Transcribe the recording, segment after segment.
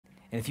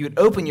And if you would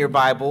open your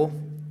Bible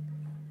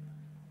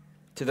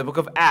to the book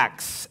of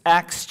Acts,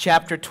 Acts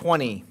chapter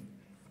 20.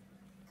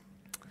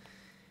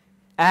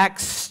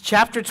 Acts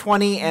chapter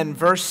 20 and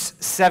verse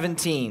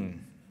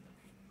 17.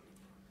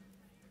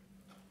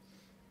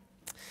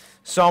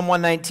 Psalm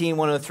 119,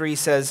 103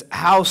 says,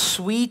 "How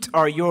sweet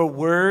are your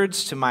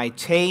words to my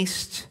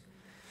taste,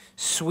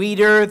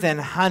 sweeter than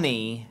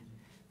honey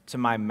to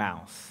my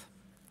mouth."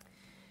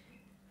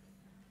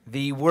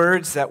 The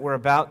words that we're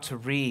about to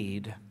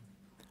read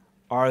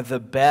are the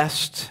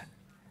best,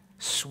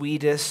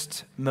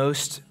 sweetest,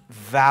 most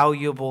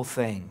valuable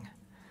thing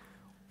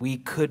we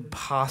could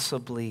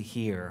possibly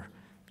hear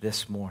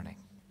this morning.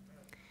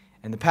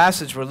 And the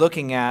passage we're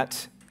looking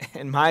at,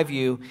 in my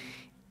view,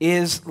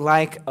 is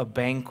like a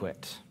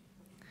banquet.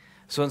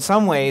 So in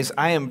some ways,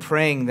 I am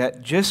praying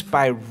that just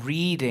by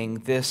reading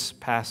this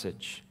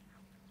passage,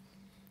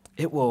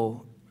 it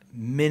will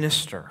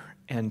minister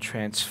and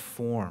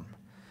transform.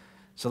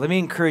 So let me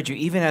encourage you,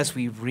 even as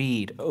we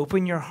read,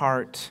 open your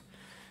heart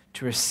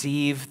to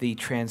receive the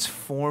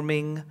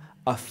transforming,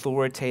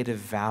 authoritative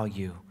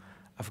value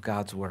of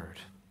God's Word.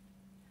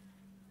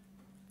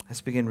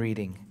 Let's begin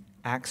reading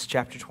Acts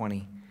chapter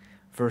 20,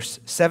 verse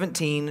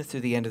 17 through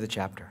the end of the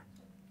chapter.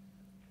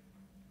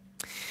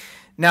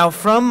 "Now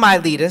from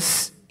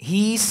Miletus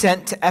he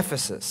sent to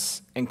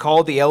Ephesus and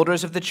called the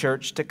elders of the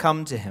church to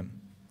come to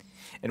him.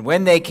 And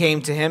when they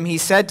came to him, he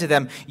said to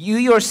them, 'You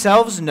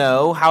yourselves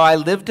know how I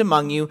lived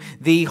among you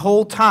the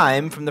whole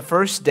time from the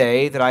first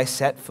day that I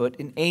set foot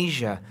in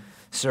Asia,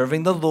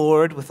 serving the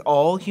Lord with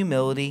all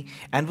humility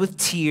and with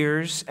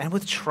tears and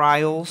with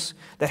trials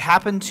that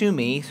happened to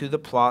me through the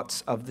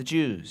plots of the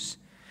Jews.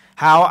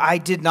 How I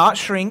did not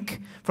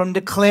shrink from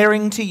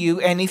declaring to you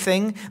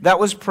anything that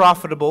was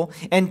profitable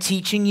and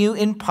teaching you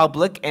in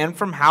public and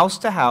from house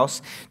to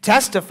house,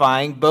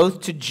 testifying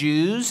both to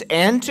Jews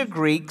and to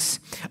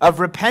Greeks of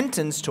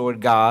repentance toward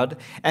God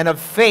and of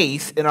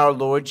faith in our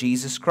Lord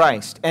Jesus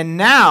Christ. And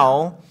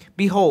now,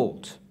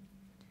 behold,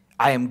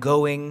 I am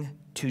going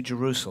to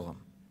Jerusalem,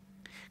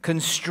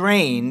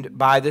 constrained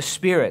by the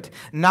Spirit,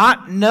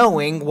 not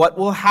knowing what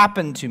will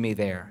happen to me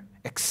there,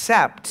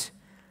 except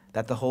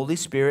that the Holy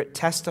Spirit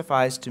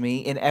testifies to me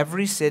in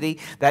every city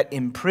that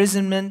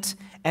imprisonment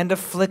and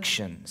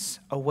afflictions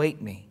await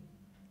me.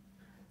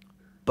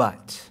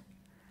 But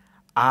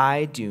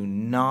I do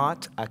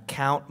not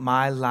account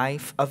my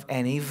life of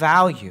any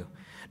value,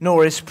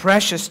 nor is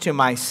precious to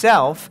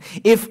myself,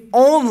 if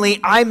only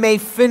I may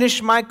finish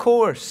my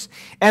course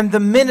and the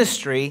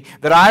ministry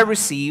that I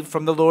received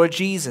from the Lord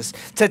Jesus,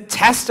 to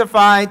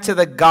testify to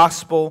the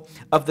gospel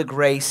of the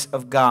grace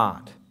of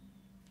God.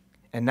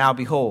 And now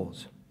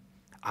behold,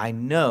 I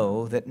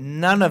know that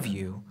none of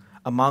you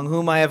among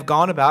whom I have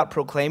gone about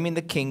proclaiming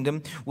the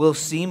kingdom will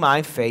see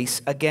my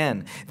face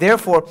again.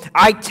 Therefore,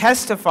 I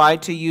testify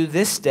to you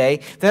this day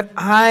that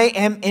I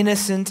am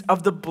innocent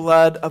of the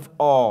blood of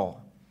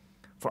all.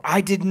 For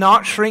I did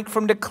not shrink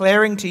from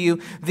declaring to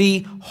you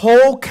the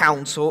whole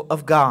counsel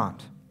of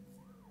God.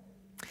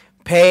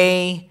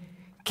 Pay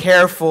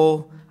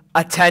careful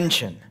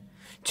attention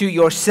to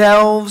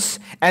yourselves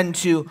and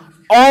to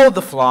all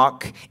the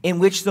flock in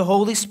which the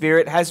Holy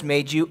Spirit has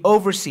made you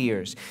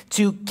overseers,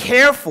 to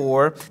care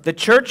for the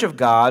church of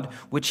God,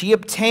 which he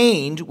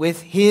obtained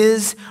with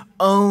his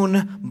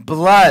own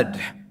blood.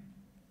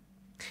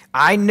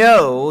 I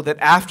know that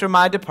after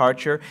my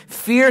departure,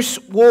 fierce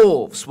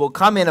wolves will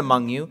come in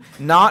among you,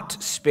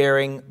 not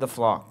sparing the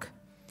flock.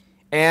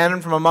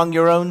 And from among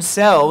your own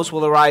selves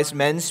will arise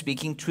men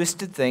speaking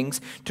twisted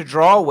things to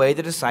draw away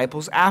the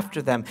disciples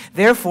after them.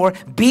 Therefore,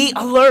 be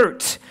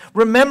alert,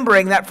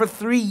 remembering that for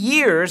 3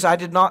 years I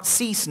did not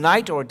cease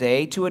night or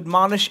day to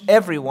admonish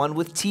everyone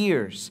with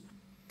tears.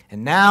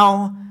 And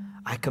now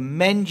I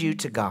commend you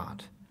to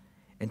God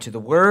and to the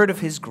word of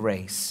his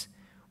grace,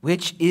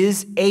 which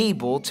is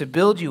able to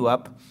build you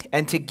up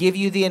and to give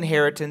you the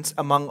inheritance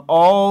among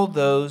all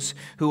those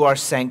who are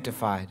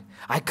sanctified.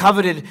 I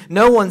coveted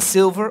no one's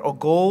silver or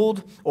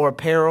gold or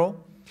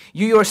apparel.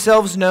 You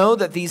yourselves know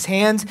that these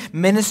hands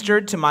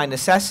ministered to my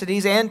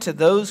necessities and to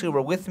those who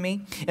were with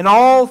me. In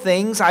all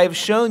things I have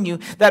shown you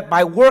that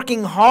by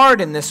working hard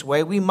in this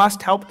way we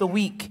must help the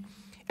weak.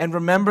 And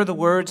remember the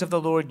words of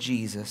the Lord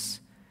Jesus,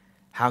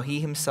 how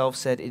he himself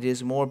said, 'It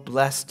is more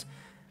blessed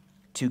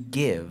to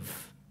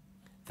give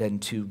than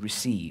to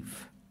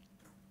receive.'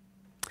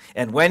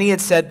 And when he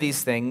had said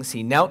these things,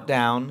 he knelt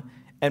down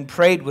and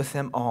prayed with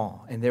them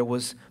all. And there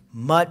was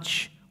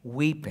much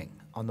weeping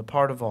on the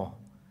part of all.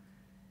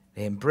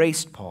 They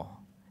embraced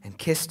Paul and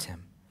kissed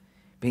him,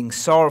 being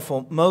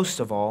sorrowful most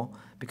of all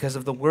because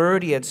of the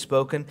word he had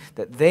spoken,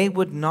 that they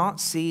would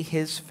not see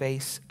his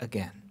face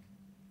again.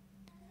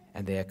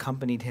 And they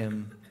accompanied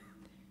him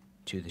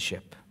to the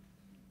ship."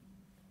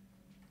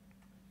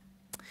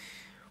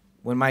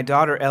 When my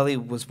daughter Ellie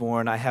was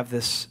born, I have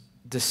this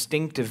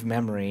distinctive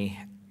memory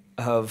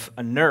of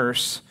a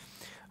nurse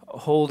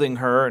holding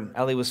her, and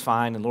Ellie was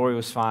fine, and Lori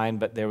was fine,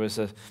 but there was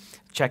a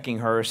checking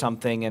her or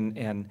something,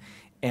 and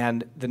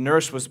and the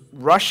nurse was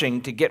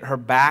rushing to get her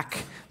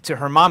back to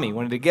her mommy,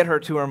 wanted to get her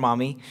to her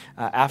mommy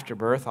after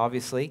birth,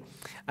 obviously.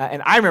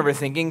 And I remember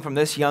thinking from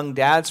this young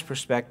dad's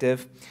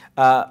perspective,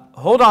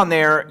 hold on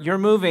there, you're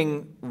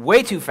moving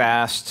way too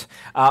fast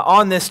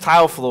on this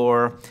tile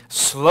floor.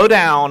 Slow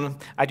down.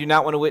 I do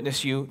not want to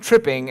witness you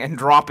tripping and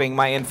dropping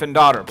my infant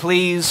daughter.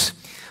 Please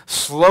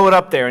slow it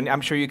up there. And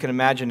I'm sure you can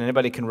imagine,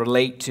 anybody can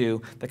relate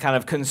to the kind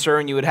of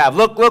concern you would have.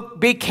 Look,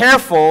 be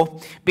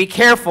careful. Be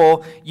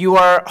careful. You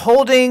are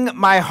holding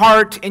my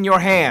heart in your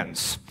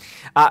hands.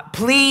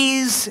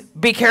 Please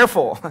be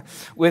careful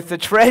with the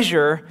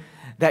treasure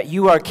that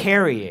you are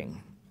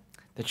carrying,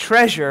 the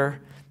treasure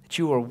that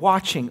you are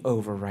watching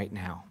over right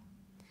now.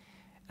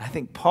 I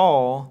think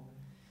Paul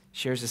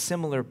shares a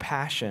similar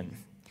passion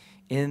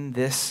in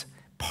this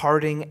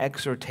parting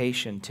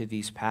exhortation to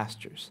these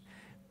pastors.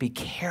 Be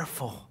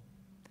careful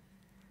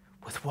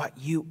with what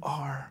you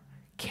are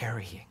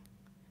carrying.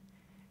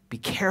 Be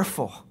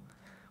careful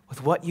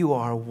with what you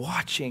are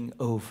watching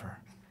over.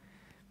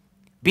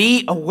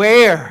 Be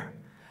aware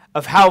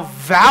of how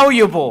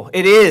valuable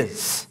it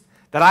is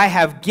that I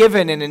have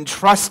given and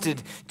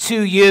entrusted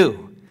to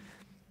you.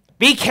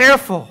 Be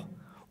careful.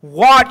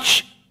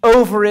 Watch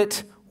over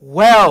it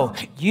well.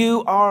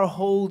 You are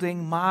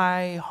holding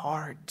my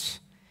heart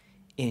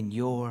in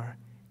your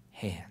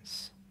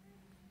hands.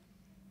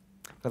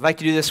 What I'd like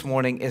to do this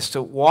morning is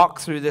to walk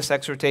through this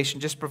exhortation,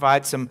 just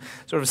provide some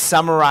sort of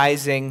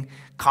summarizing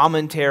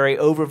commentary,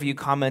 overview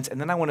comments, and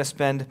then I want to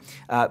spend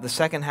the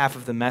second half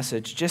of the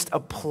message just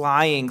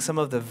applying some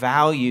of the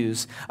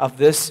values of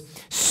this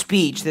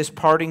speech, this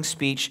parting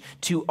speech,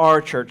 to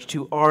our church,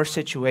 to our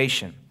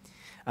situation.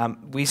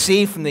 We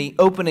see from the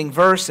opening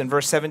verse, in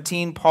verse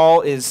 17,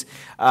 Paul is,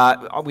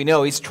 we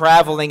know he's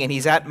traveling, and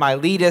he's at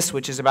Miletus,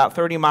 which is about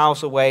 30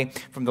 miles away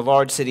from the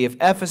large city of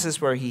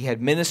Ephesus, where he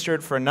had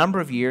ministered for a number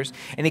of years,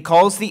 and he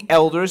calls the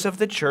elders of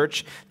the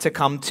church to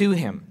come to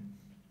him.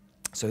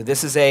 So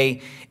this is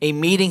a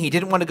meeting. He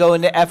didn't want to go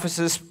into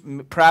Ephesus,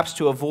 perhaps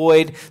to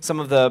avoid some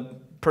of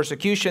the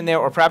persecution there,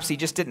 or perhaps he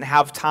just didn't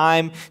have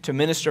time to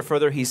minister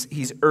further.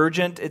 He's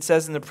urgent, it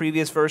says in the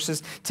previous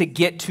verses, to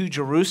get to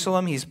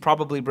Jerusalem. He's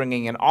probably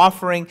bringing an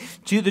offering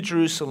to the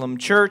Jerusalem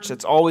church.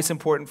 It's always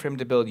important for him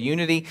to build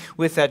unity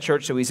with that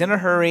church, so he's in a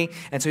hurry.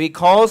 And so he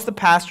calls the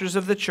pastors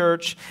of the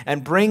church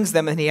and brings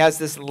them, and he has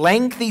this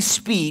lengthy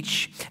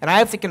speech. And I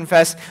have to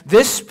confess,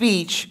 this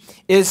speech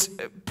is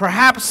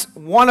perhaps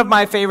one of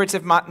my favorites,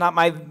 if not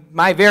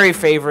my very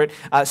favorite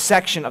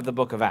section of the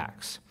book of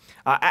Acts.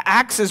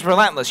 Acts is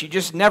relentless. You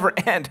just never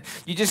end.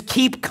 You just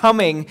keep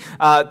coming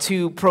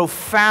to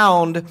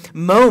profound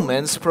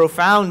moments,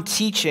 profound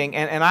teaching.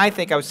 And I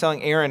think I was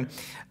telling Aaron,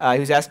 he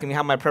was asking me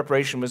how my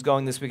preparation was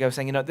going this week. I was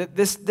saying,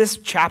 this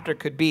chapter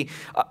could be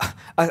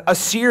a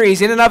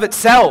series in and of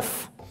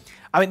itself.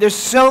 I mean, there's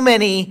so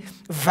many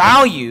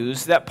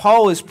values that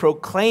Paul is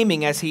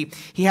proclaiming as he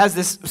has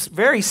this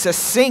very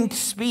succinct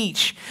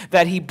speech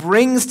that he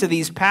brings to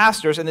these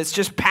pastors, and it's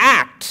just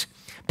packed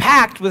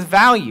with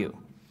value.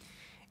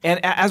 And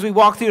as we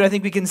walk through it, I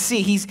think we can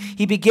see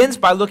he begins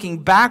by looking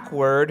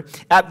backward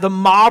at the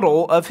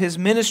model of his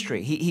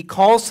ministry. He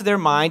calls to their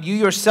mind, you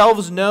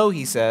yourselves know,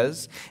 he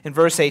says in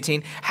verse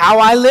 18, how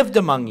I lived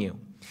among you.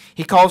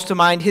 He calls to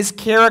mind his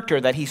character,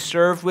 that he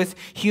served with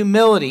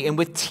humility and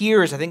with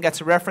tears. I think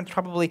that's a reference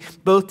probably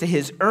both to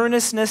his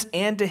earnestness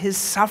and to his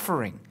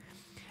suffering.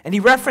 And he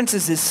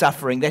references his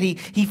suffering, that he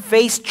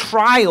faced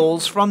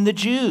trials from the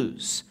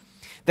Jews.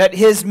 That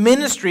his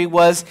ministry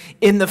was,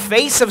 in the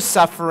face of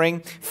suffering,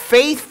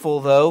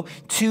 faithful, though,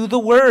 to the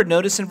word.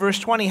 Notice in verse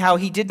 20 how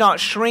he did not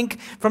shrink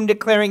from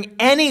declaring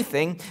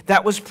anything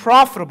that was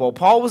profitable.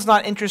 Paul was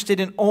not interested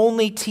in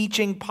only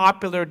teaching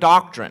popular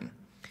doctrine.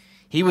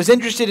 He was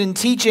interested in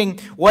teaching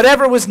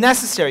whatever was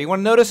necessary. You want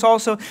to notice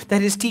also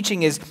that his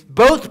teaching is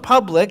both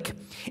public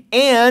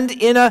and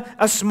in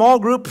a small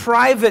group,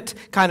 private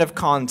kind of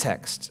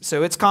context.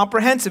 So it's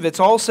comprehensive. It's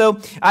also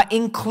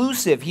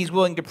inclusive. He's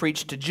willing to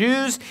preach to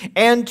Jews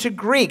and to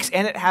Greeks,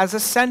 and it has a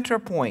center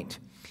point.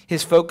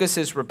 His focus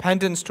is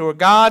repentance toward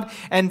God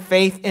and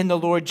faith in the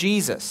Lord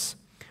Jesus.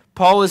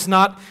 Paul is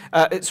not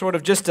sort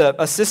of just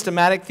a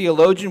systematic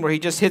theologian where he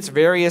just hits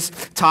various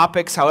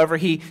topics however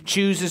he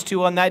chooses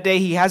to on that day.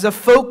 He has a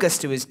focus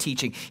to his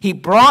teaching. He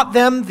brought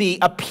them the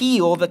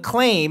appeal, the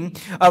claim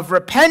of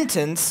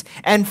repentance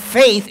and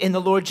faith in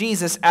the Lord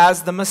Jesus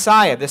as the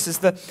Messiah. This is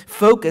the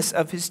focus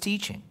of his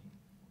teaching.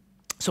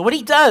 So what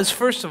he does,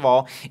 first of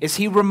all, is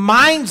he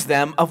reminds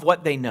them of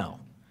what they know.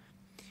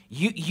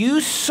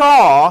 You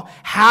saw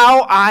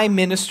how I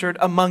ministered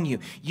among you.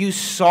 You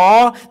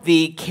saw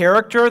the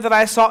character that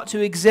I sought to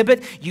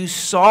exhibit. You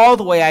saw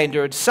the way I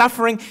endured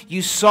suffering.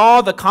 You saw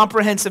the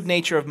comprehensive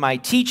nature of my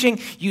teaching.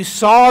 You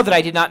saw that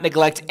I did not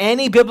neglect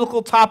any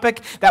biblical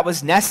topic that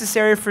was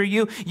necessary for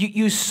you.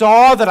 You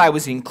saw that I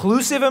was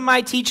inclusive in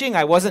my teaching.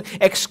 I wasn't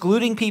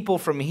excluding people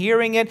from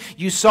hearing it.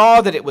 You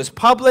saw that it was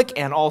public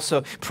and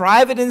also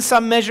private in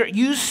some measure.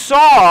 You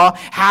saw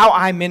how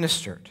I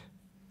ministered.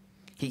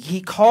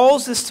 He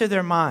calls this to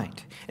their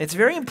mind. It's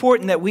very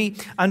important that we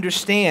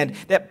understand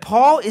that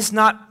Paul is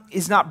not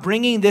not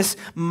bringing this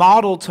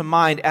model to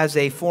mind as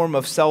a form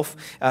of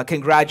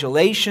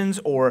self-congratulations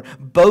or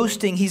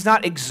boasting. He's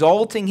not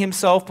exalting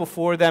himself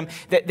before them.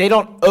 They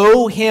don't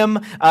owe him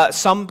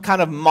some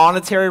kind of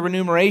monetary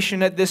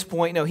remuneration at this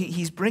point. No,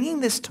 he's bringing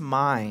this to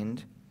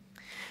mind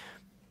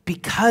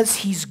because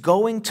he's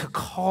going to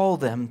call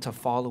them to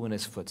follow in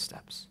his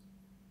footsteps.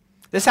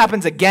 This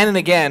happens again and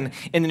again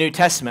in the New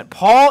Testament.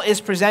 Paul is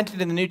presented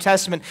in the New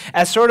Testament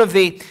as sort of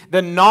the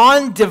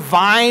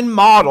non-divine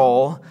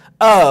model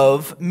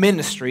of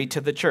ministry to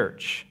the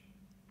church.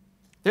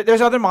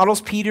 There's other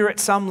models, Peter at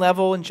some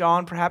level and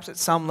John perhaps at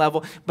some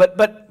level,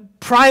 but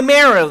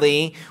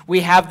primarily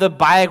we have the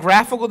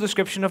biographical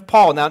description of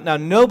Paul. Now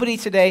nobody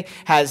today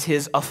has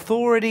his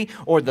authority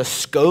or the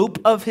scope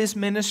of his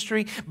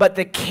ministry, but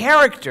the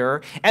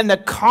character and the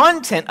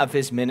content of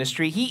his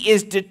ministry, he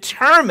is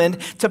determined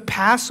to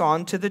pass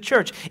on to the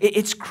church.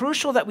 It's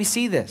crucial that we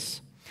see this.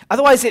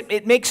 Otherwise,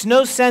 it makes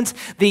no sense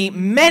the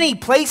many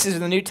places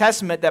in the New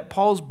Testament that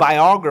Paul's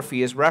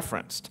biography is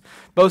referenced,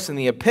 both in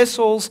the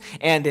epistles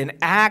and in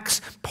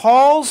Acts.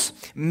 Paul's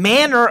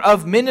manner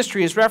of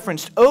ministry is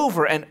referenced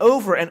over and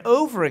over and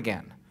over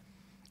again.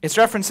 It's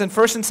referenced in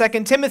 1 and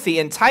 2 Timothy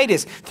and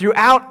Titus,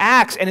 throughout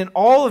Acts, and in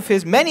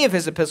many of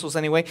his epistles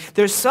anyway,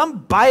 there's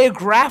some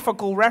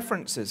biographical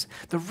references.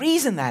 The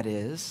reason that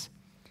is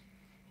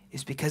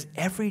because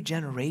every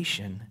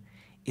generation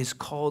is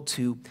called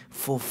to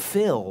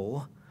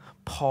fulfill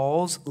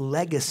Paul's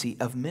legacy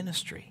of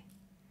ministry.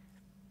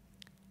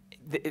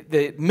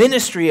 The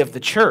ministry of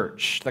the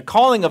church, the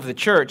calling of the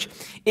church,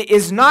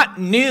 is not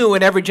new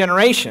in every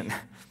generation.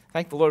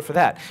 Thank the Lord for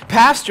that.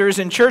 Pastors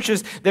and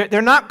churches, they're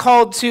not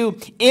called to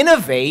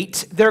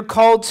innovate, they're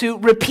called to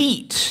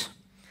repeat.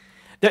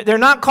 They're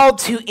not called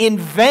to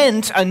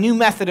invent a new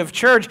method of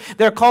church.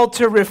 They're called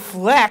to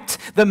reflect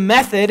the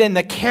method and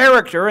the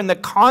character and the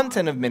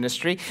content of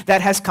ministry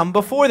that has come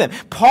before them.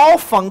 Paul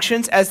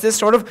functions as this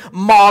sort of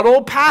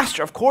model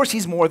pastor. Of course,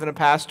 he's more than a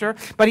pastor,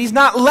 but he's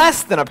not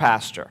less than a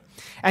pastor.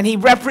 And he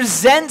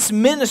represents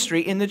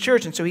ministry in the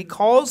church. And so he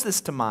calls this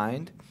to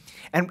mind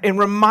and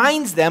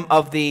reminds them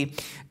of the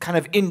kind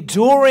of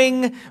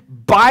enduring,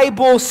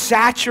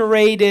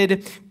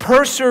 Bible-saturated,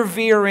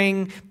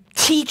 persevering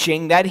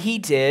teaching that he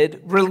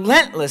did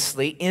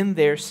relentlessly in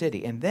their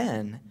city. And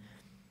then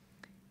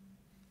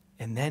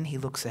he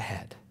looks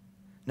ahead.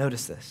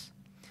 Notice this.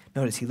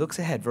 Notice he looks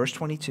ahead, verse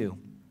 22.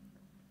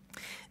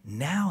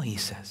 Now he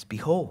says,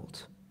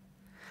 behold,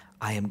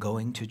 I am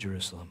going to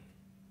Jerusalem.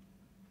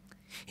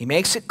 He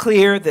makes it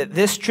clear that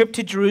this trip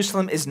to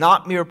Jerusalem is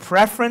not mere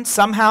preference.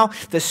 Somehow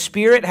the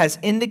Spirit has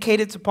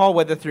indicated to Paul,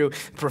 whether through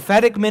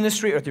prophetic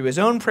ministry or through his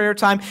own prayer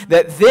time,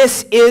 that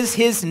this is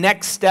his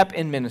next step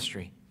in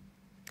ministry.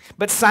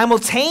 But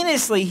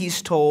simultaneously,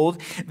 he's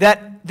told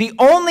that the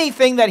only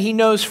thing that he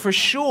knows for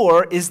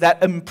sure is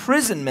that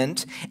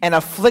imprisonment and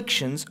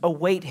afflictions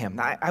await him.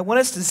 Now, I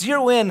want us to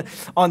zero in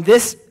on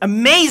this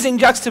amazing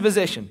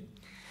juxtaposition.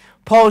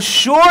 Paul's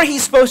sure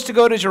he's supposed to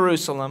go to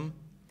Jerusalem,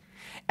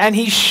 and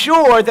he's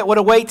sure that what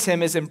awaits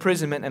him is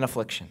imprisonment and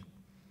affliction.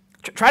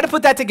 Try to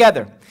put that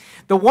together.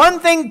 The one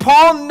thing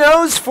Paul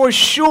knows for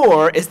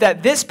sure is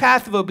that this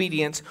path of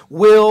obedience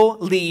will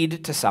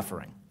lead to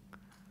suffering.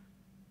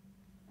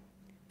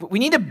 We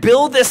need to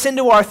build this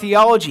into our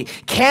theology.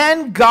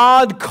 Can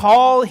God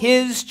call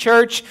his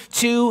church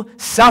to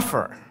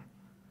suffer?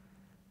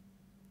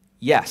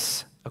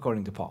 Yes,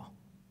 according to Paul.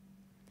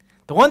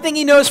 The one thing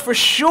he knows for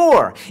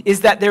sure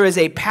is that there is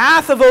a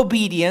path of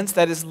obedience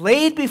that is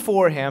laid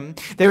before him.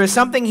 There is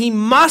something he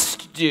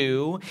must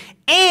do,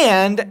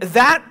 and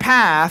that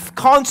path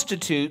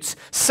constitutes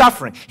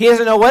suffering. He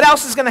doesn't know what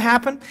else is going to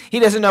happen. He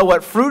doesn't know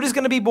what fruit is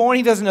going to be born.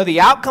 He doesn't know the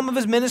outcome of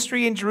his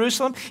ministry in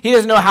Jerusalem. He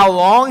doesn't know how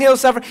long he'll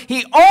suffer.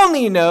 He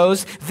only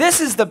knows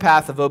this is the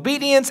path of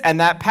obedience,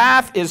 and that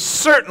path is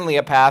certainly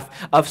a path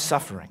of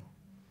suffering.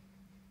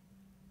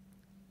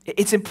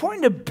 It's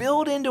important to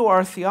build into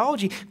our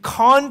theology,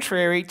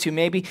 contrary to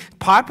maybe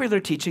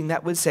popular teaching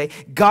that would say,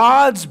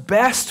 God's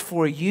best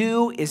for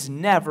you is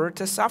never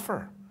to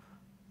suffer.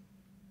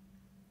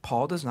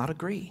 Paul does not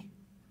agree.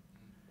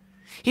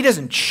 He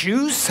doesn't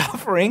choose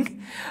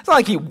suffering. It's not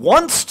like he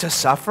wants to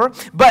suffer,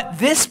 but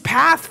this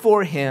path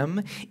for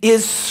him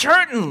is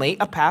certainly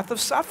a path of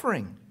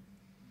suffering.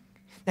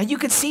 Now, you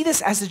could see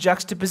this as a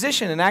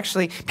juxtaposition, and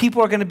actually,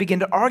 people are going to begin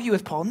to argue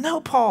with Paul.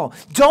 No, Paul,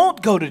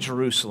 don't go to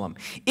Jerusalem.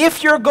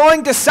 If you're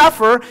going to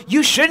suffer,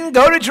 you shouldn't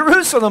go to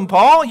Jerusalem,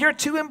 Paul. You're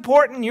too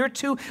important. You're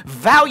too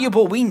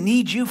valuable. We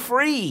need you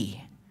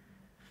free.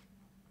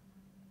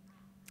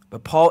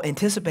 But Paul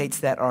anticipates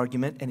that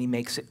argument, and he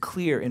makes it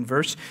clear in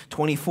verse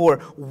 24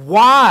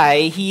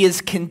 why he is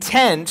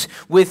content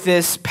with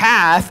this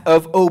path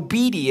of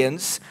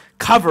obedience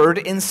covered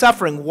in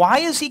suffering. Why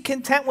is he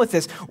content with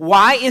this?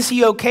 Why is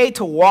he okay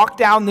to walk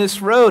down this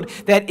road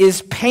that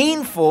is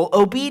painful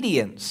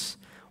obedience?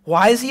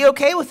 Why is he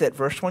okay with it?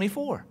 Verse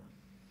 24.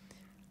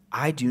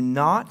 I do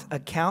not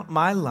account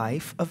my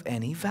life of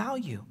any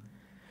value,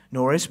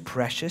 nor as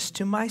precious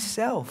to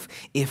myself,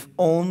 if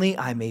only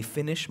I may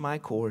finish my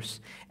course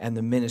and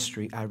the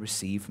ministry I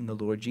received from the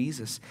Lord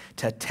Jesus,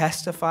 to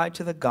testify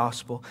to the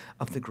gospel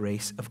of the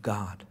grace of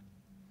God.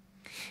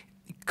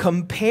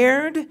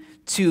 Compared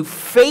to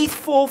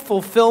faithful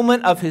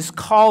fulfillment of his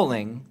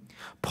calling,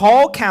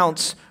 Paul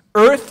counts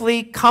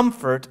earthly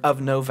comfort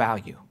of no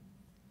value.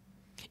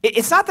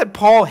 It's not that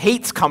Paul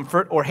hates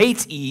comfort or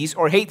hates ease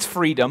or hates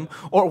freedom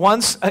or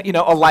wants a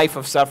life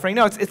of suffering.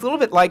 No, it's a little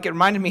bit like, it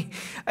reminded me,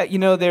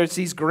 there's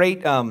these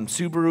great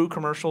Subaru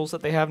commercials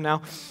that they have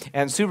now.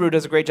 And Subaru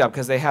does a great job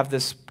because they have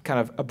this kind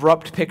of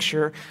abrupt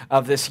picture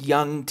of this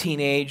young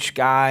teenage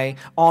guy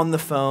on the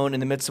phone in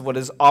the midst of what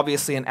is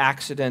obviously an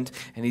accident.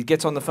 And he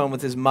gets on the phone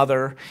with his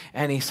mother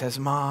and he says,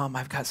 "Mom,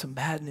 I've got some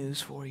bad news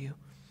for you.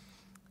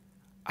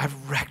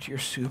 I've wrecked your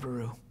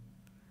Subaru."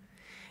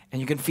 And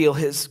you can feel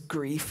his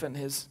grief and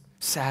his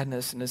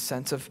sadness and his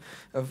sense of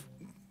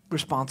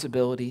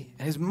responsibility.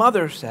 And his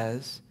mother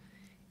says,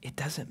 "It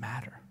doesn't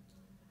matter.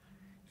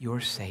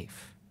 You're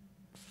safe.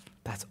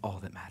 That's all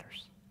that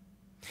matters."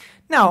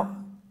 Now,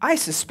 I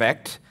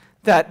suspect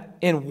that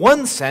in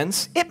one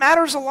sense, it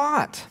matters a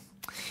lot.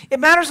 It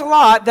matters a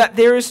lot that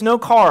there is no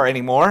car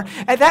anymore,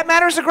 and that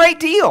matters a great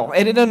deal.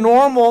 And in a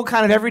normal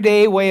kind of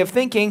everyday way of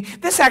thinking,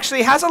 this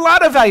actually has a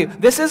lot of value.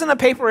 This isn't a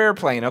paper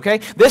airplane, okay?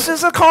 This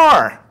is a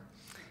car.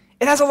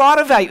 It has a lot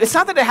of value. It's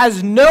not that it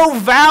has no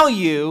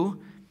value.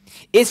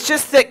 It's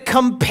just that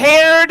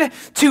compared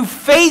to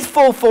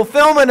faithful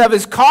fulfillment of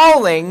his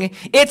calling,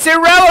 it's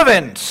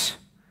irrelevant.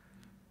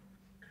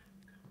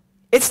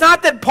 It's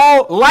not that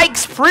Paul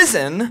likes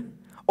prison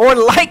or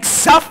likes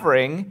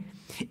suffering.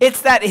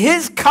 It's that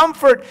his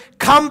comfort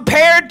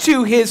compared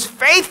to his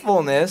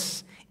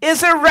faithfulness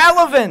is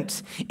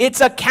irrelevant.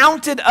 It's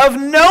accounted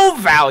of no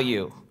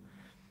value.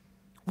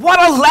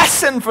 What a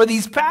lesson for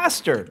these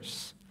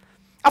pastors.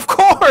 Of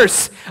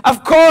course,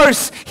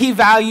 he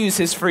values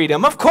his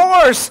freedom. Of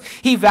course,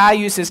 he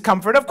values his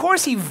comfort. Of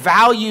course, he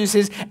values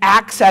his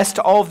access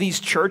to all of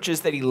these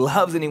churches that he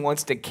loves and he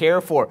wants to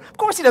care for. Of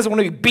course, he doesn't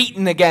want to be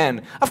beaten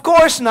again. Of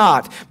course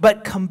not.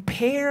 But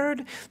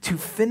compared to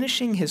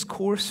finishing his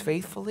course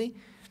faithfully,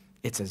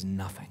 it's as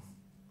nothing.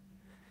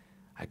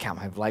 I count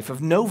my life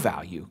of no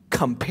value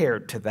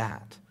compared to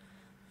that.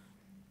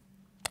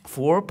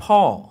 For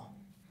Paul,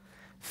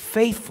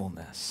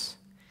 faithfulness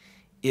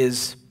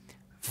is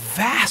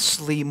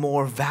vastly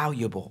more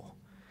valuable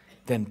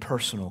than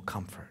personal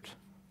comfort.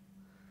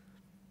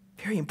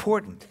 Very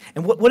important.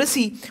 And what does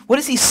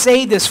he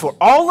say this for?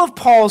 All of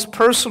Paul's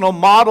personal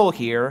model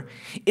here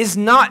is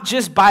not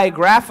just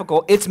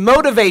biographical, it's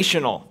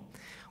motivational.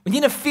 We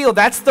need to feel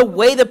that's the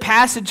way the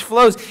passage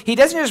flows. He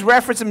doesn't just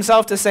reference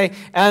himself to say,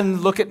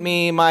 "And look at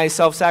me, my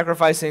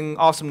self-sacrificing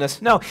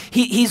awesomeness." No,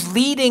 he's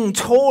leading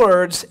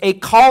towards a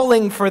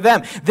calling for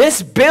them.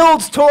 This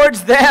builds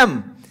towards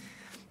them.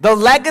 The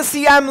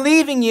legacy I'm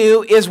leaving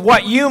you is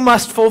what you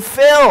must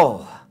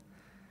fulfill.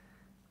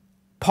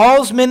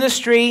 Paul's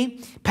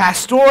ministry,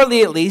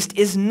 pastorally at least,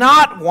 is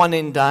not one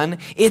and done.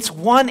 It's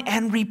one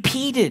and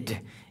repeated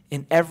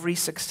in every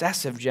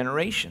successive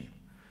generation.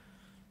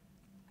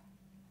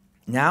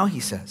 Now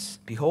he says,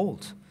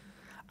 "Behold,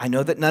 I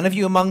know that none of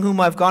you among whom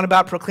I've gone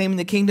about proclaiming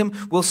the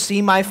kingdom will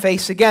see my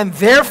face again.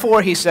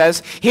 Therefore," he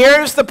says,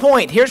 here's the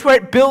point. Here's where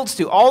it builds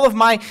to. All of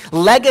my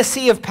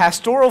legacy of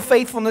pastoral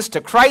faithfulness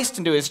to Christ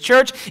and to his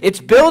church, it's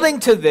building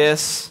to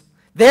this.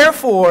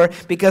 "Therefore,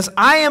 because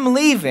I am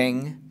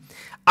leaving,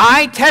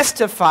 I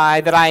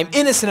testify that I am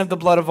innocent of the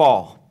blood of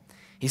all."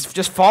 He's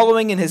just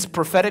following in his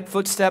prophetic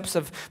footsteps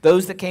of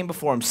those that came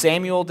before him.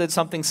 Samuel did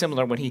something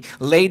similar. When he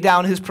laid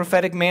down his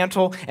prophetic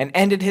mantle and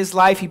ended his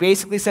life, he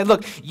basically said,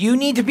 look, you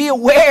need to be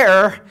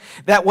aware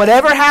that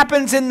whatever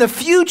happens in the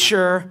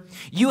future,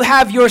 you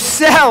have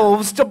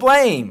yourselves to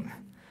blame.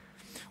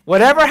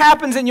 Whatever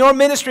happens in your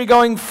ministry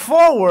going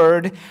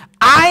forward,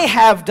 I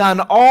have done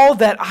all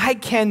that I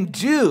can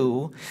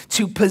do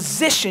to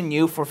position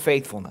you for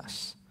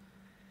faithfulness.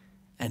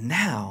 And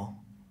now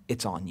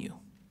it's on you.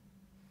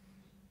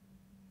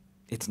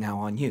 It's now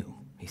on you,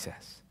 he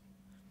says.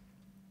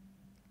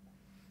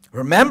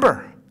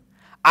 Remember,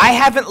 I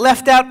haven't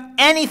left out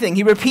anything.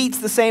 He repeats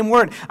the same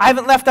word. I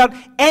haven't left out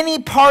any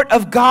part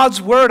of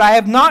God's word. I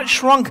have not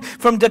shrunk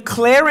from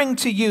declaring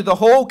to you the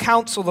whole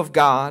counsel of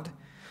God.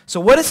 So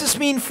what does this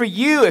mean for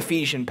you,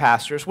 Ephesian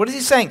pastors? What is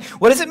he saying?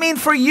 What does it mean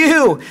for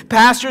you,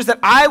 pastors, that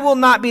I will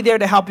not be there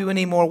to help you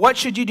anymore? What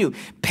should you do?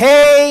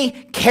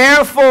 Pay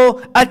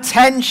careful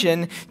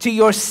attention to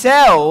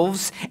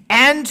yourselves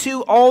and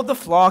to all the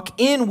flock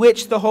in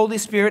which the Holy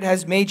Spirit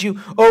has made you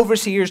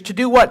overseers to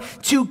do what?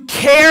 To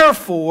care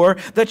for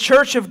the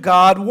church of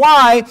God.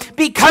 Why?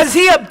 Because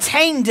he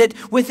obtained it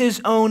with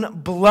his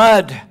own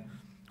blood.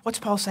 What's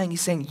Paul saying?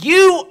 He's saying,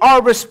 you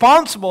are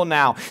responsible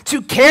now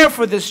to care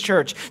for this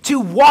church, to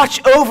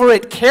watch over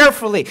it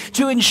carefully,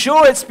 to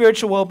ensure its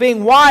spiritual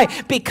well-being. Why?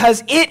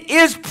 Because it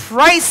is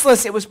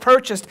priceless. It was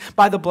purchased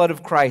by the blood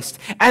of Christ.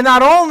 And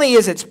not only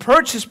is its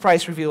purchase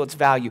price reveal its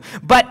value,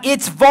 but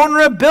its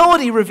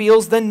vulnerability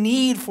reveals the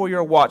need for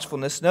your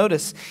watchfulness.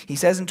 Notice, he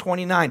says in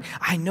 29,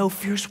 I know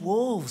fierce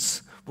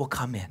wolves will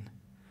come in.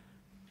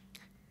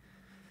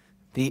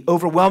 The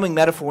overwhelming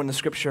metaphor in the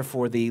scripture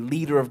for the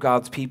leader of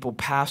God's people,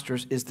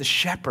 pastors, is the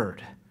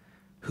shepherd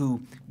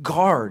who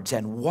guards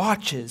and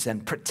watches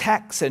and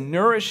protects and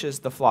nourishes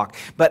the flock.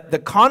 But the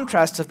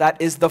contrast of that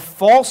is the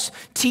false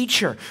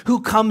teacher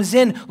who comes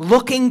in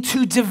looking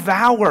to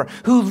devour,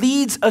 who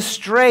leads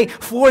astray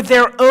for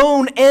their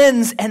own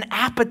ends and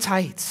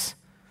appetites,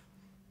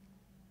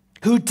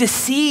 who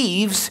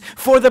deceives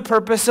for the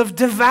purpose of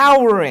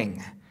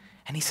devouring.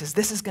 And he says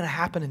this is going to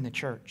happen in the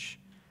church.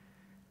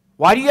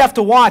 Why do you have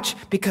to watch?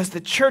 Because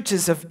the church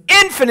is of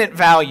infinite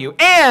value,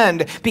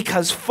 and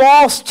because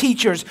false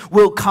teachers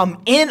will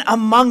come in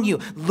among you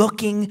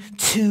looking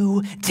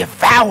to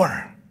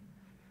devour.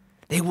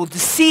 They will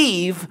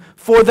deceive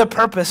for the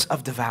purpose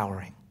of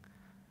devouring.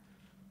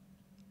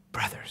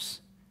 Brothers,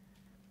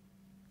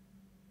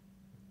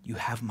 you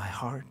have my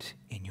heart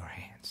in your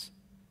hands.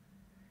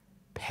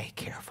 Pay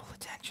careful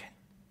attention.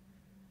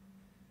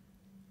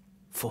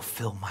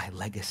 Fulfill my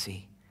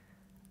legacy.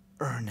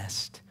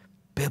 Earnest,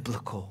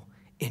 biblical,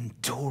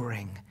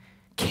 enduring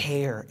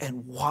care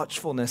and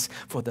watchfulness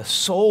for the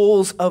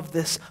souls of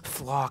this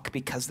flock,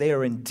 because they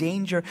are in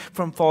danger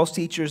from false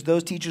teachers.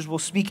 Those teachers will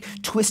speak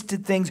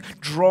twisted things,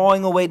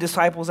 drawing away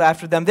disciples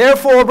after them.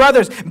 Therefore,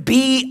 brothers,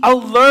 be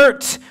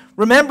alert.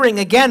 Remembering,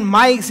 again,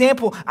 my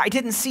example, I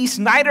didn't cease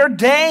night or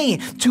day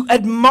to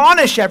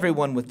admonish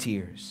everyone with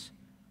tears.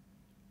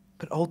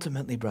 But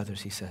ultimately,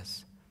 brothers, he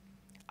says,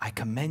 I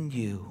commend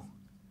you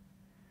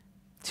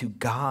to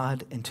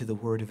God and to the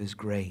word of his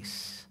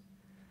grace,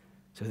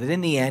 so that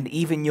in the end,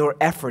 even your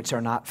efforts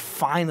are not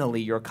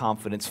finally your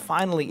confidence.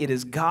 Finally, it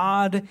is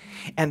God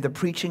and the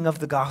preaching of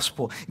the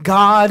gospel,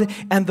 God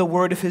and the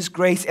word of his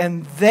grace,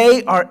 and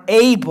they are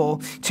able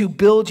to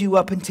build you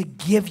up and to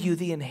give you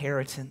the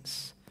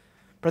inheritance.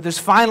 Brothers,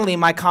 finally,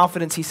 my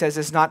confidence, he says,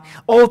 is not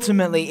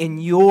ultimately in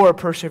your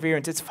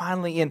perseverance. It's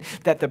finally in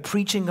that the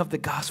preaching of the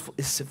gospel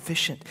is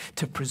sufficient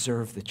to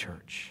preserve the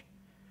church.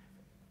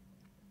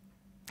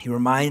 He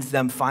reminds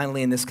them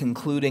finally in this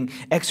concluding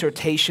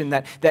exhortation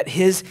that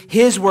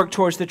his work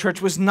towards the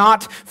church was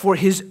not for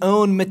his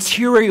own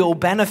material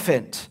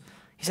benefit.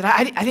 He said,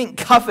 I didn't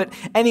covet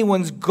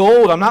anyone's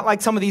gold. I'm not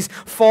like some of these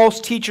false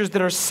teachers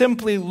that are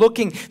simply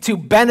looking to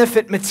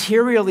benefit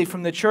materially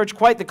from the church.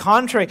 Quite the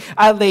contrary.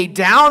 I laid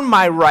down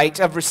my right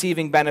of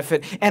receiving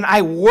benefit, and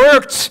I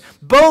worked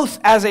both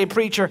as a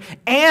preacher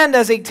and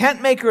as a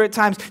tent maker at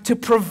times to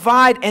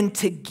provide and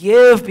to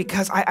give,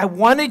 because I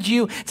wanted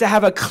you to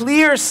have a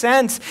clear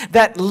sense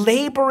that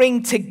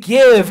laboring to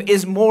give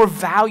is more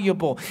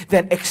valuable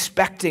than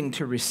expecting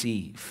to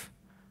receive.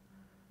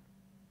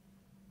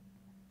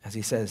 As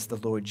he says, the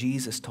Lord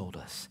Jesus told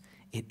us,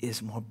 it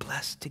is more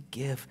blessed to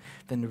give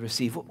than to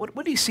receive.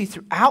 What do you see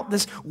throughout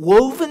this,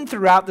 woven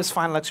throughout this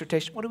final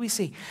exhortation? What do we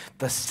see?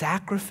 The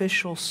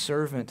sacrificial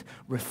servant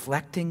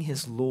reflecting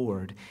his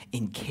Lord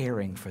in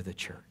caring for the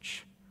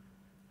church.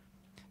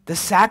 The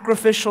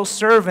sacrificial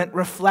servant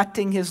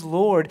reflecting his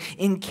Lord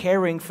in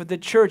caring for the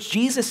church.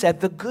 Jesus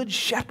said, the good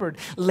shepherd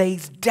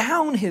lays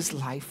down his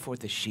life for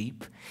the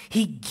sheep.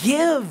 He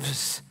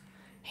gives.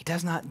 He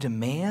does not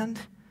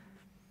demand.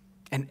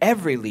 And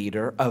every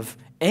leader of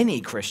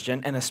any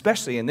Christian, and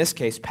especially in this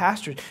case,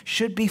 pastors,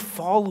 should be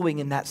following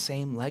in that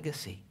same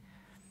legacy.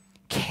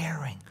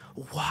 Caring,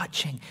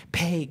 watching,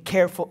 pay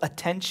careful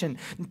attention.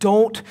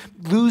 Don't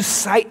lose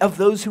sight of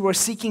those who are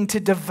seeking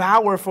to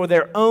devour for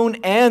their own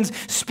ends,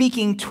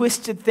 speaking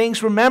twisted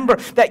things. Remember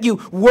that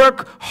you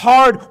work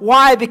hard.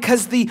 Why?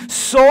 Because the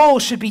soul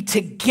should be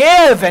to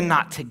give and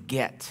not to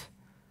get.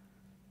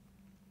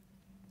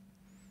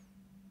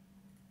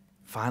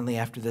 Finally,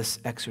 after this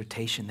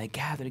exhortation, they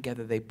gather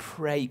together, they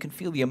pray. You can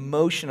feel the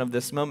emotion of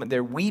this moment.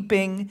 They're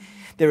weeping,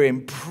 they're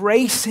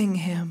embracing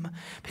him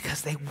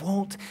because they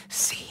won't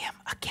see him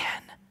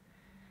again.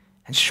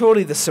 And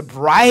surely the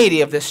sobriety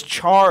of this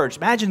charge,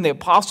 imagine the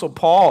Apostle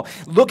Paul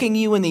looking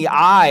you in the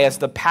eye as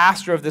the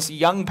pastor of this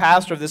young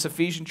pastor of this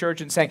Ephesian church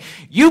and saying,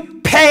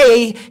 you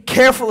pay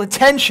careful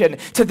attention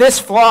to this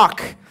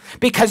flock,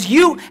 because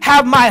you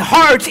have my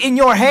heart in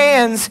your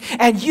hands,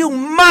 and you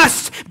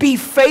must be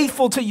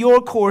faithful to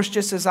your course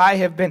just as I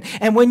have been.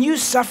 And when you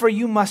suffer,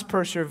 you must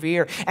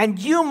persevere, and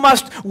you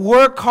must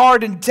work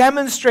hard and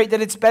demonstrate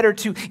that it's better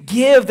to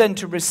give than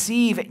to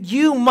receive.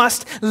 You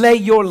must lay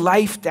your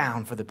life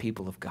down for the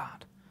people of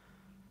God.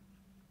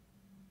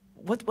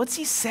 What's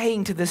he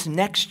saying to this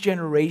next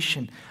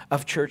generation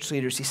of church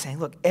leaders? He's saying,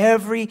 look,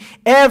 every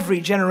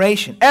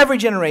generation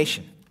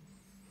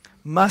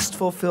must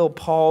fulfill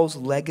Paul's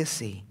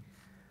legacy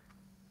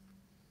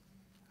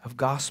of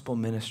gospel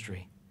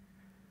ministry.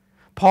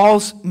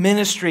 Paul's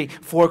ministry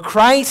for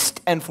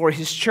Christ and for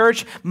his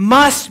church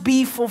must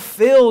be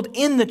fulfilled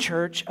in the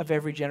church of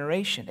every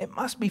generation. It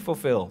must be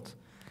fulfilled.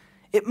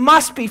 It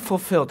must be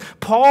fulfilled.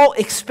 Paul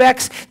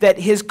expects that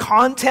his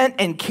content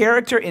and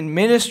character in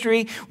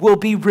ministry will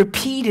be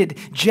repeated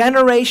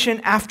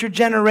generation after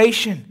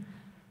generation.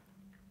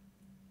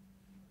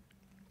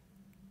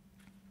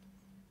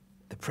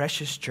 The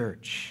precious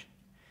church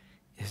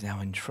is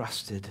now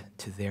entrusted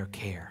to their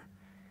care.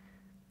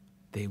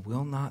 They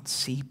will not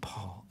see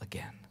Paul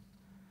again.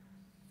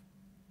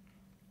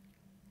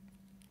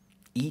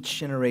 Each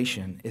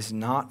generation is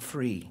not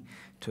free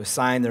to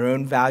assign their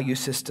own value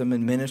system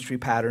and ministry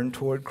pattern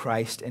toward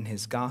Christ and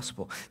his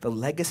gospel. The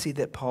legacy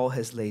that Paul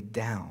has laid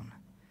down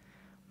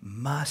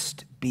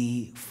must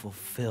be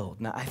fulfilled.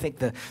 Now, I think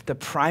the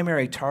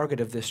primary target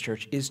of this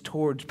church is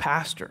towards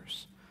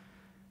pastors.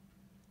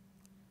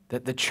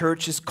 That the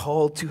church is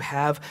called to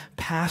have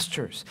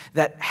pastors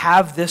that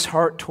have this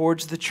heart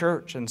towards the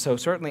church. And so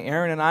certainly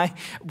Aaron and I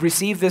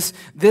receive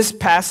this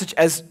passage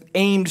as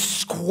aimed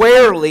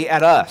squarely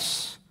at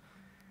us.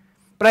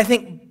 But I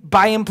think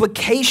by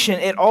implication,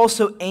 it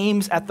also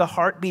aims at the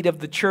heartbeat of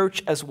the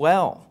church as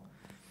well.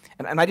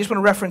 And I just want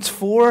to reference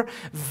 4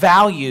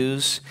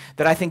 values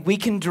that I think we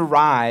can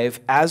derive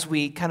as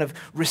we kind of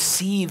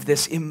receive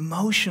this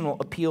emotional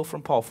appeal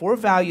from Paul. 4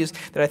 values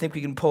that I think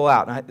we can pull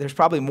out. And there's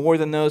probably more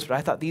than those, but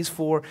I thought these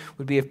 4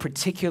 would be of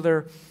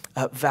particular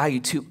value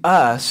to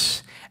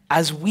us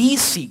as we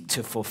seek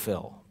to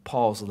fulfill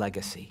Paul's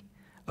legacy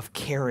of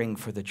caring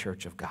for the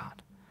church of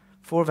God.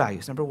 4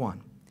 values. Number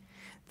 1,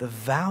 the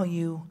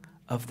value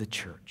of the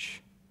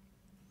church.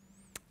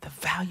 The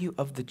value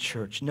of the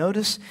church.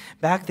 Notice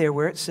back there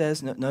where it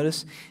says,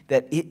 notice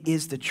that it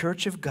is the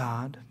church of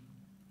God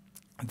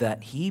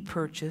that he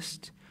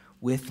purchased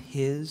with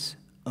his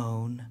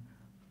own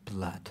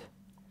blood.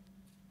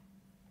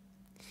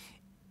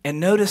 And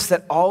notice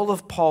that all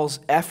of Paul's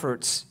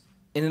efforts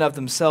in and of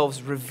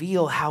themselves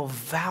reveal how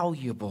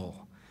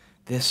valuable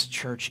this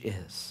church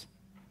is.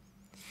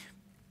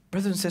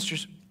 Brothers and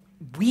sisters,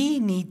 we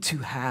need to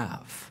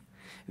have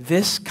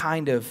this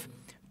kind of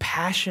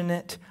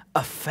passionate,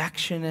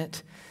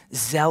 affectionate,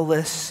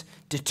 zealous,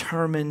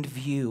 determined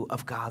view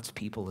of God's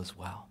people as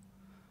well,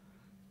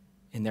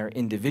 in their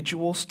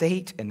individual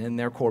state and in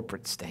their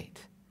corporate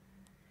state.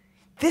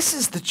 This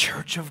is the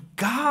church of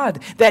God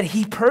that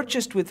he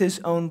purchased with his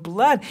own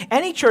blood.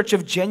 Any church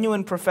of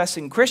genuine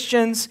professing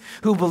Christians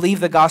who believe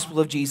the gospel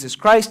of Jesus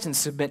Christ and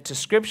submit to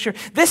Scripture,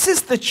 this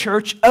is the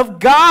church of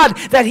God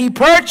that he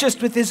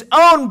purchased with his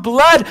own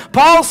blood.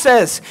 Paul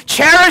says,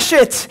 cherish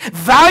it,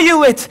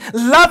 value it,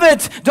 love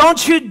it.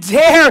 Don't you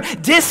dare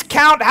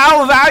discount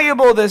how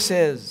valuable this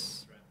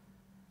is.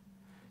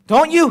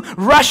 Don't you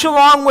rush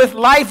along with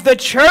life. The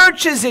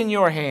church is in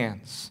your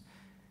hands.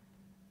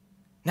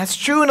 That's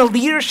true in a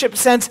leadership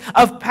sense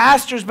of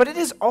pastors, but it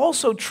is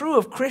also true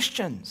of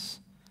Christians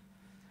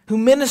who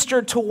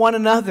minister to one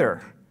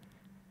another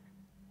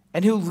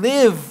and who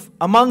live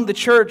among the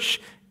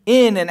church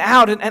in and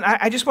out. And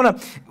I just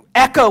want to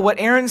echo what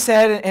Aaron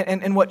said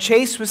and what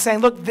Chase was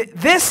saying. Look,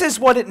 this is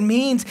what it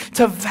means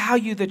to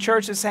value the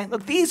church. Is saying,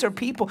 look, these are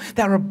people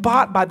that are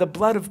bought by the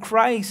blood of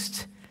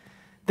Christ,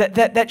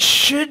 that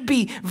should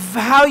be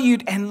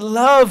valued and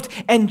loved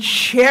and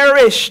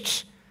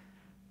cherished.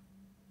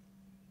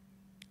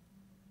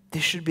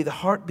 This should be the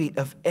heartbeat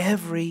of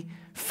every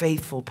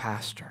faithful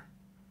pastor,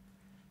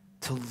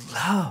 to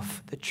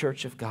love the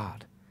church of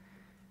God.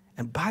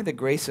 And by the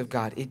grace of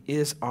God, it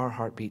is our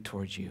heartbeat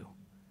towards you.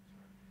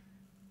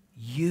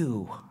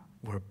 You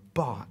were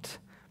bought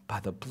by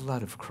the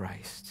blood of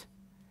Christ,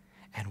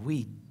 and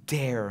we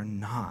dare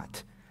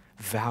not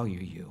value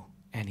you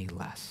any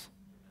less.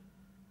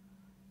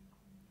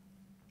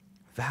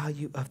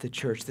 Value of the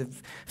church. The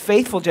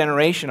faithful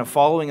generation of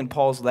following in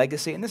Paul's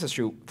legacy, and this is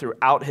true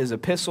throughout his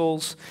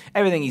epistles,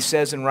 everything he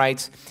says and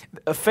writes,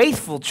 a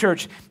faithful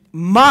church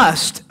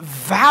must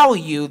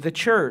value the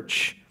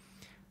church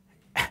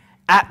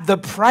at the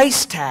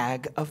price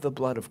tag of the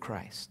blood of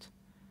Christ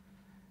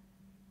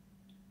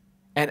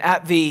and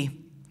at the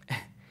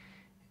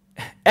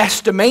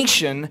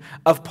estimation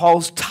of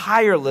Paul's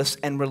tireless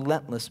and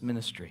relentless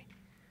ministry.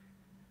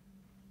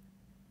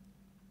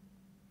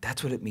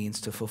 That's what it means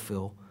to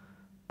fulfill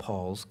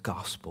Paul's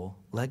gospel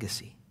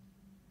legacy.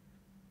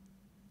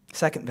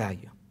 Second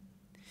value,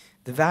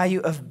 the value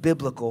of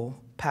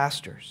biblical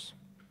pastors.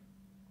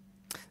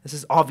 This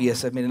is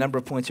obvious. I've made a number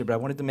of points here, but I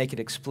wanted to make it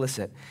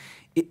explicit.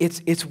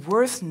 It's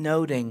worth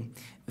noting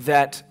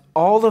that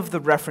all of the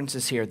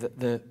references here,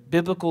 the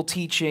biblical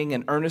teaching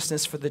and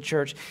earnestness for the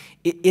church,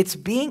 it's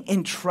being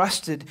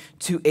entrusted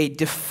to a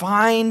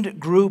defined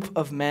group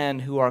of men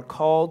who are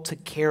called to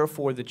care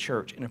for the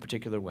church in a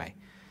particular way.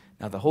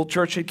 Now, the whole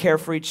church should care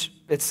for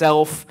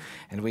itself,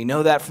 and we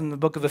know that from the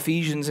book of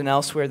Ephesians and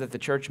elsewhere that the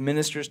church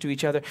ministers to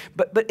each other.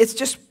 But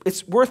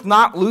it's worth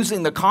not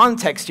losing the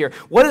context here.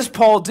 What does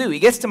Paul do? He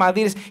gets to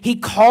Miletus. He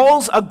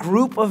calls a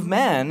group of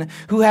men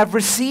who have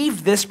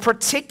received this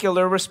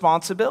particular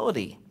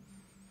responsibility.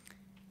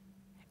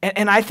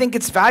 And I think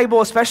it's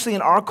valuable, especially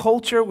in our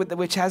culture,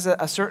 which has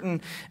a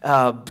certain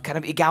kind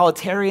of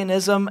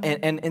egalitarianism.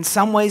 And in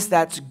some ways,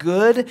 that's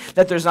good,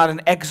 that there's not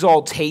an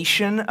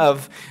exaltation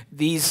of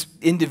these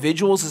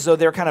individuals as though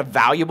they're kind of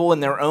valuable in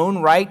their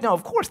own right. No,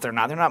 of course they're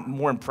not. They're not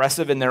more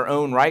impressive in their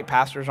own right.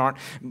 Pastors aren't,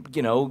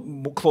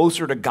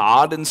 closer to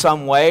God in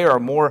some way or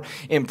more.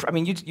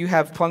 You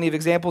have plenty of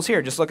examples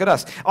here. Just look at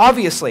us.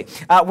 Obviously,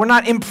 we're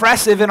not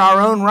impressive in our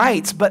own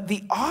rights, but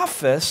the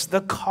office, the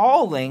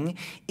calling,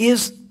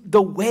 is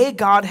the way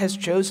God has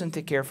chosen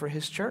to care for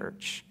his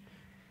church.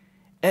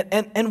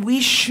 And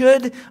we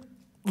should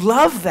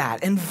love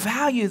that and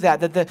value that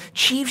the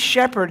chief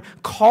shepherd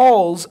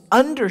calls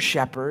under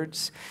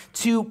shepherds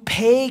to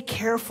pay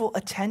careful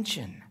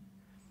attention.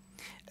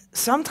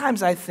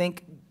 Sometimes I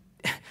think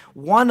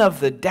one of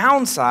the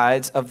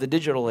downsides of the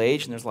digital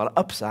age, and there's a lot of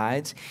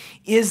upsides,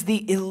 is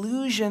the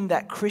illusion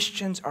that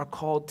Christians are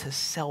called to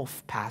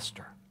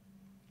self-pastor.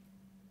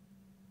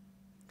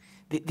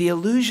 The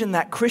illusion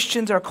that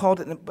Christians are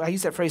called, and I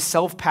use that phrase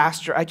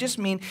self-pastor, I just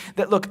mean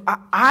that, look,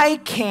 I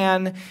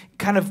can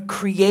kind of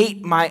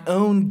create my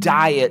own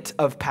diet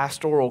of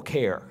pastoral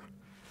care.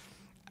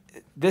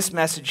 This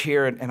message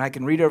here, and I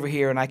can read over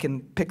here, and I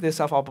can pick this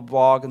up off a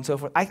blog and so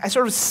forth. I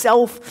sort of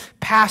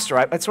self-pastor.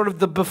 It's sort of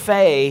the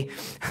buffet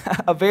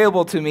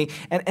available to me,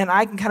 and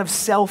I can kind of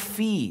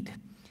self-feed.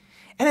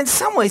 And in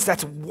some ways,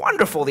 that's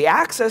wonderful, the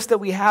access that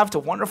we have to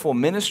wonderful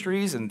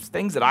ministries and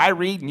things that I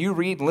read and you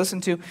read and listen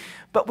to.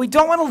 But we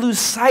don't want to lose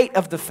sight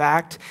of the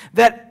fact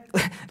that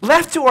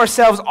left to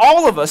ourselves,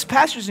 all of us,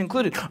 pastors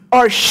included,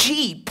 are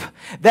sheep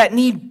that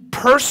need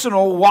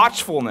personal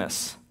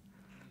watchfulness.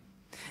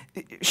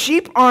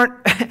 Sheep aren't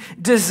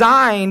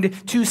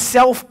designed to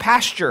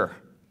self-pasture.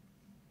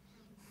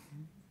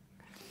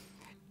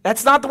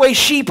 That's not the way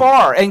sheep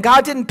are, and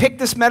God didn't pick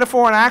this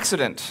metaphor on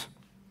accident.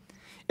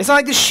 It's not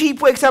like the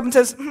sheep wakes up and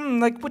says,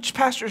 like, which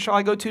pasture shall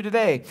I go to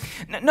today?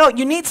 No,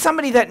 you need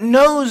somebody that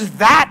knows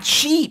that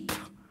sheep.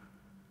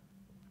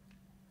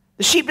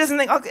 The sheep doesn't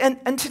think, oh,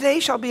 and today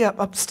shall be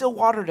a still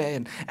water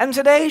day, and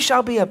today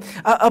shall be a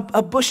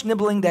bush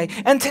nibbling day,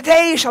 and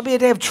today shall be a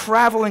day of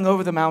traveling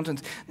over the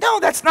mountains. No,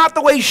 that's not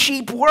the way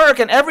sheep work,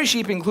 and every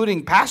sheep,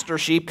 including pastor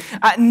sheep,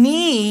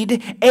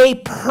 need a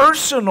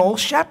personal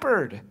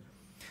shepherd.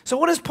 So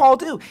what does Paul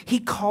do? He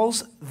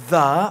calls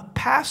the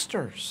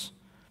pastors.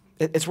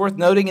 It's worth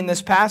noting in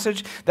this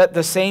passage that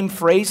the same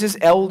phrases,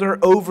 elder,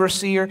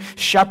 overseer,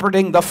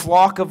 shepherding the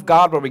flock of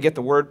God, where we get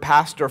the word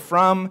pastor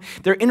from,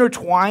 they're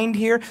intertwined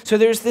here. So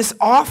there's this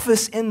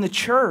office in the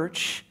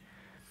church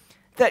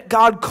that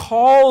God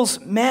calls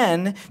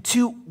men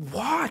to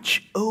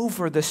watch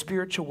over the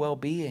spiritual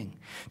well-being,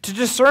 to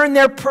discern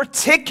their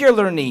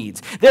particular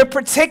needs, their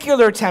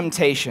particular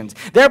temptations,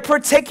 their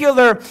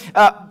particular,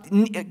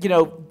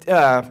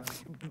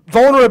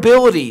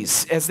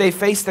 vulnerabilities as they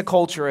face the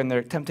culture and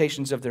their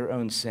temptations of their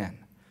own sin.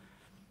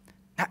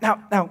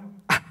 Now,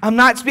 I'm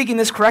not speaking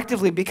this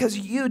correctively because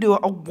you do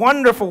a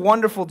wonderful,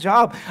 wonderful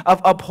job of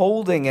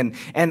upholding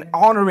and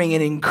honoring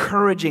and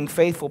encouraging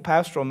faithful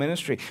pastoral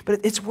ministry.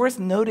 But it's worth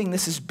noting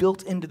this is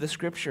built into the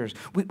Scriptures.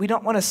 We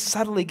don't want to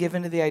subtly give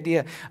into the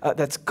idea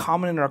that's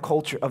common in our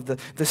culture of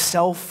the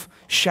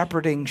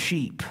self-shepherding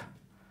sheep.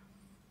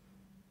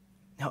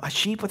 Now, a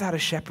sheep without a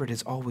shepherd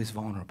is always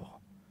vulnerable.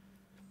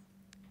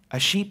 A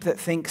sheep that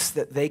thinks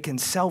that they can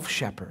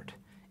self-shepherd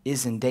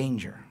is in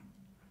danger.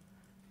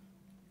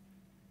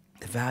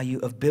 The value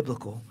of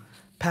biblical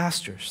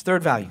pastors.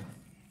 Third value,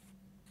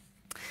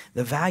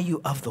 the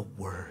value of the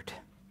Word.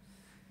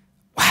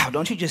 Wow,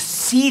 don't you just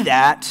see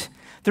that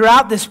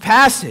throughout this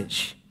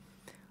passage?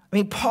 I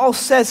mean, Paul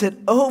says it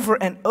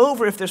over and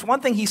over. If there's one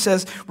thing he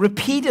says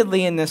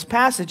repeatedly in this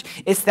passage,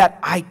 it's that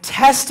I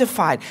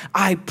testified,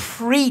 I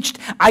preached,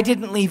 I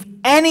didn't leave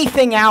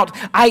anything out.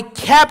 I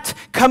kept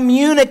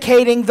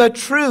communicating the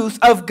truth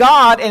of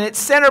God and its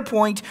center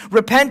point,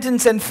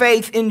 repentance and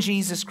faith in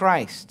Jesus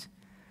Christ.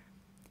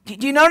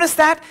 Do you notice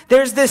that?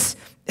 There's this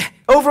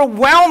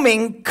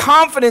overwhelming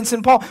confidence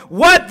in Paul.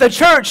 What the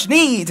church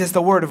needs is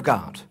the Word of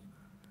God.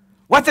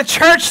 What the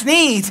church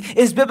needs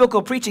is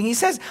biblical preaching. He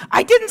says,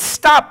 I didn't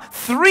stop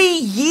 3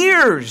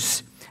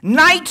 years,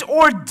 night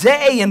or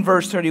day, in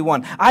verse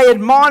 31. I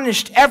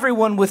admonished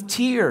everyone with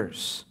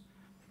tears.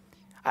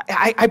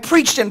 I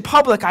preached in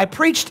public. I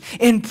preached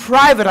in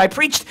private. I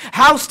preached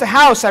house to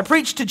house. I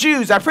preached to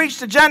Jews. I preached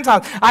to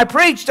Gentiles. I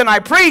preached and I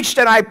preached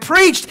and I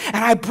preached,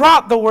 and I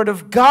brought the Word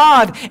of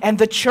God, and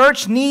the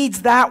church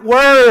needs that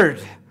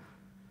Word.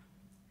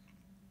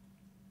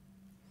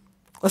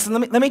 Listen,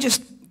 let me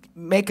just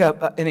make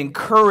an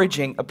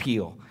encouraging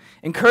appeal.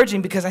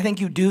 Encouraging because I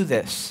think you do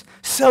this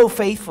so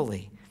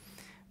faithfully.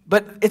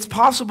 But it's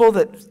possible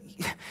that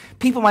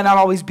people might not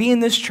always be in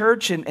this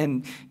church,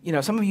 and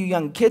some of you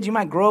young kids, you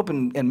might grow up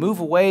and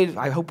move away.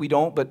 I hope we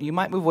don't, but you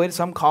might move away to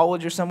some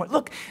college or somewhere.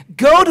 Look,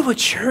 go to a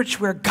church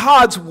where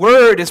God's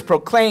Word is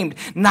proclaimed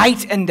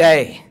night and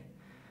day.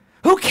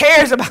 Who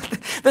cares about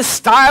the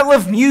style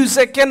of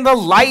music and the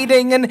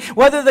lighting and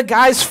whether the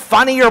guy's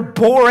funny or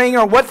boring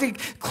or what the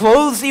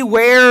clothes he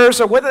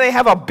wears or whether they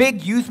have a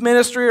big youth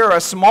ministry or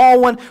a small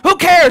one? Who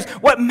cares?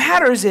 What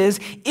matters is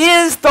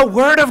the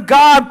Word of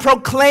God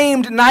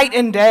proclaimed night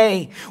and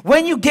day?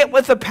 When you get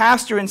with a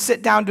pastor and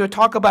sit down to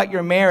talk about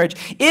your marriage,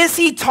 is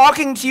he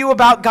talking to you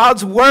about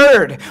God's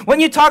Word? When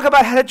you talk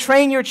about how to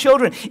train your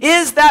children,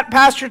 is that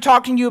pastor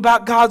talking to you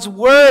about God's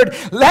Word?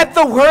 Let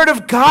the Word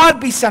of God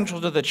be central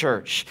to the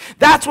church.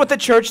 That's what the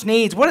church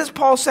needs. What does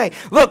Paul say?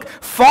 Look,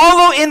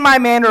 follow in my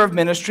manner of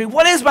ministry.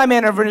 What is my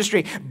manner of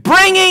ministry?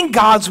 Bringing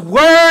God's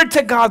Word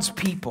to God's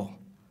people.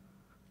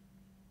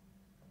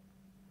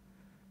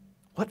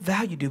 What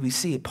value do we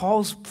see?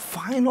 Paul's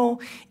final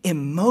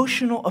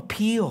emotional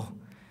appeal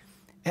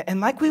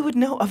And like we would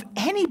know of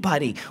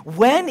anybody,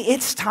 when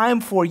it's time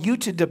for you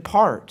to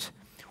depart,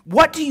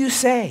 what do you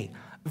say?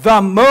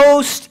 The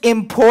most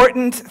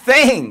important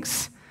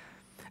things.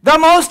 The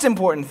most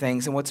important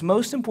things. And what's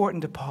most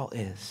important to Paul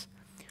is,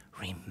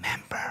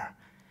 remember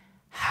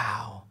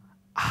how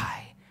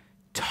I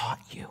taught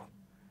you.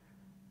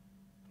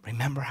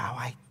 Remember how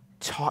I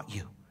taught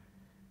you.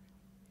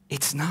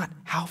 It's not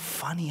how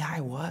funny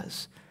I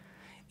was.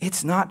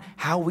 It's not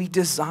how we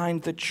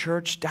designed the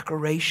church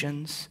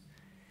decorations.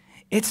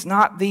 It's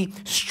not the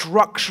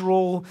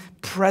structural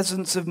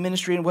presence of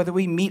ministry and whether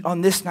we meet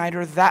on this night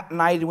or that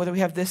night and whether we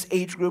have this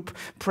age group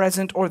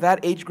present or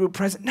that age group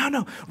present.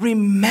 No.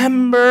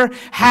 Remember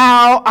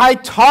how I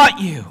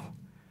taught you.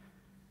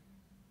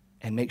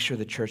 And make sure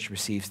the church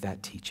receives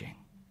that teaching.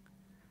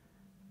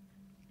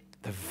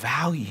 The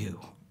value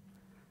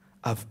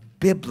of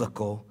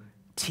biblical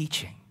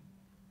teaching.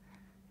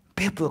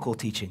 Biblical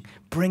teaching.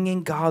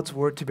 Bringing God's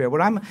word to bear.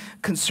 What I'm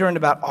concerned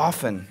about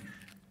often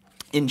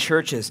in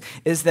churches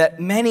is that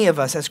many of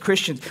us as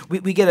Christians,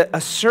 we get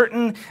a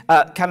certain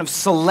kind of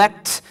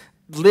select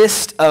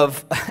list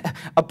of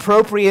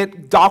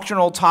appropriate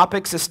doctrinal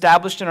topics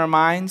established in our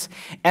minds,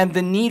 and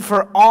the need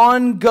for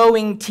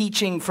ongoing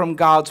teaching from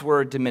God's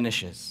word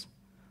diminishes.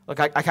 Look,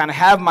 I kind of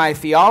have my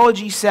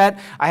theology set,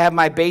 I have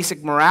my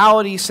basic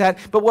morality set,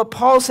 but what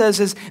Paul says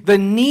is the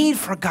need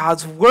for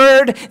God's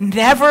word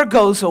never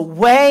goes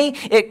away.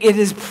 It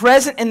is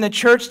present in the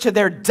church to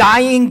their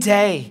dying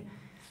day.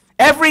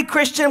 Every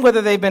Christian,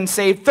 whether they've been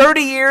saved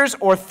 30 years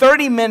or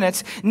 30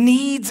 minutes,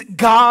 needs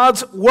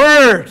God's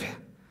word.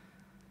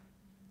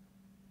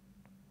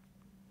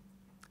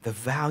 The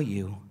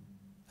value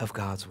of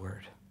God's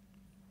word.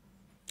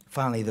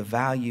 Finally, the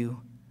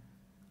value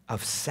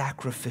of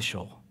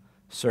sacrificial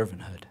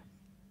servanthood.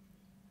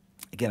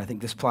 Again, I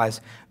think this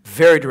applies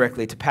very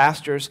directly to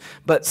pastors,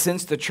 but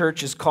since the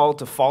church is called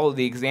to follow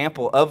the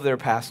example of their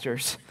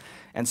pastors,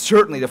 and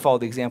certainly to follow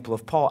the example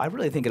of Paul, I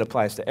really think it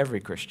applies to every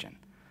Christian.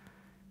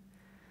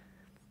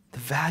 The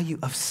value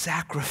of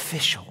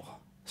sacrificial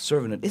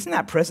servanthood. Isn't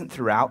that present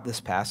throughout this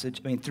passage?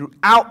 I mean,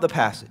 throughout the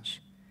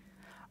passage.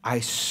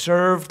 I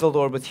served the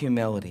Lord with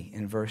humility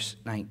in verse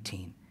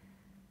 19.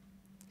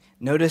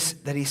 Notice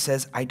that he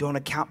says, I don't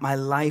account my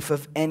life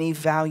of any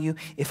value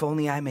if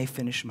only I may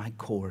finish my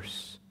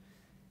course.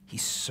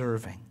 He's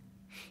serving.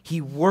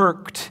 He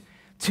worked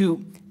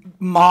to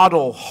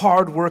model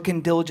hard work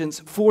and diligence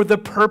for the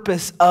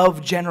purpose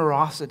of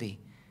generosity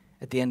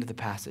at the end of the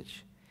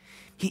passage.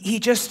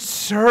 He just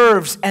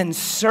serves and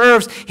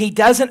serves. He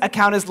doesn't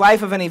account his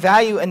life of any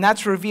value, and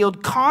that's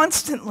revealed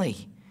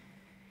constantly.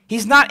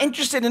 He's not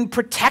interested in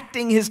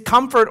protecting his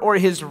comfort or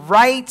his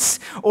rights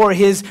or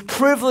his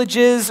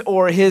privileges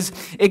or his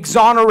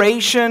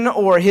exoneration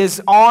or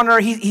his honor.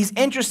 He's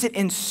interested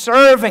in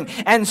serving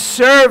and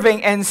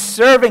serving and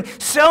serving,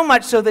 so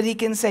much so that he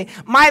can say,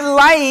 my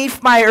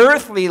life, my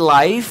earthly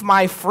life,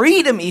 my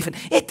freedom even,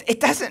 it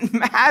doesn't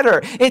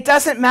matter. It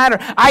doesn't matter.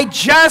 I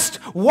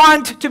just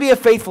want to be a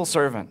faithful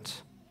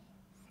servant.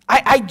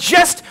 I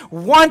just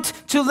want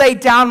to lay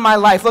down my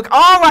life. Look,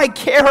 all I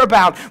care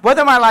about,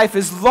 whether my life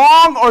is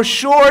long or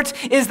short,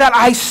 is that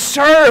I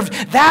served.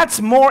 That's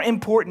more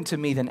important to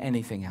me than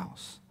anything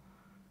else.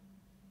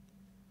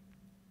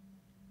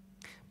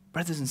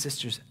 Brothers and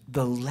sisters,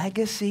 the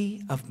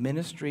legacy of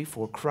ministry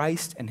for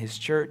Christ and his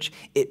church,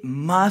 it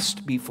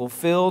must be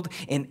fulfilled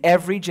in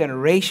every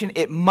generation.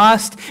 It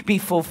must be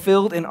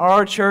fulfilled in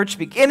our church,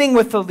 beginning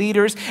with the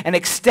leaders and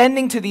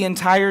extending to the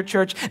entire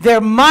church. There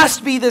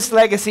must be this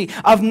legacy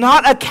of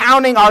not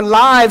accounting our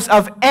lives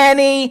of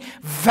any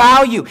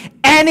value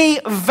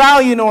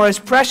nor as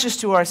precious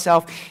to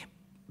ourselves,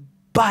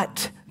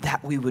 but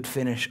that we would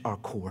finish our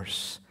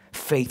course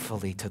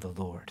faithfully to the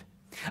Lord.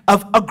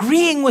 Of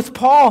agreeing with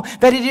Paul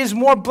that it is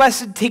more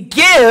blessed to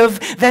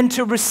give than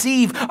to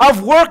receive,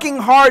 of working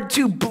hard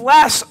to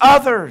bless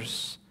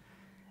others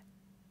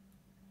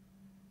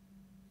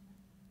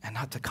and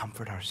not to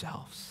comfort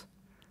ourselves.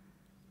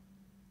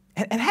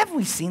 And haven't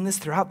we seen this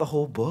throughout the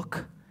whole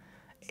book?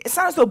 It's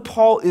not as though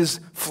Paul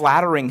is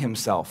flattering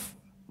himself.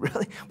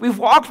 Really? We've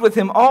walked with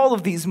him all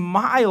of these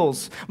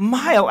miles,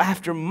 mile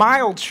after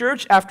mile,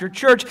 church after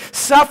church,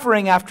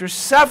 suffering after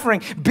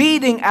suffering,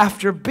 beating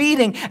after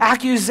beating,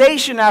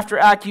 accusation after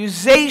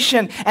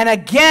accusation, and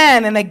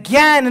again and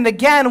again and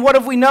again. What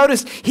have we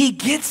noticed? He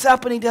gets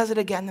up and he does it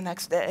again the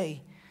next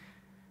day.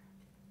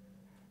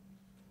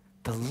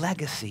 The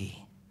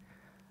legacy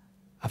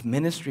of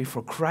ministry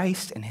for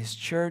Christ and his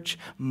church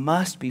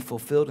must be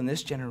fulfilled in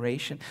this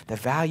generation. The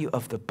value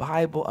of the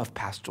Bible, of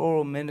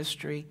pastoral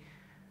ministry,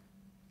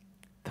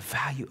 the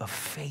value of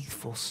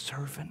faithful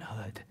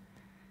servanthood.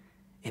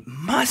 It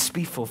must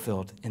be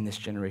fulfilled in this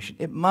generation.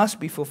 It must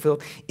be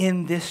fulfilled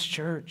in this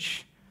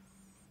church.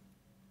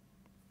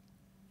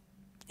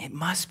 It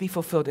must be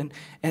fulfilled. And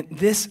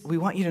this, we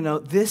want you to know,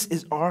 this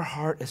is our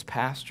heart as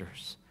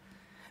pastors.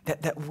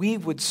 That we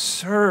would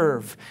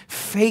serve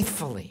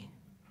faithfully.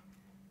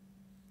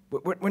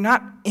 We're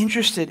not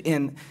interested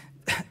in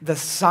the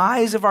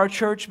size of our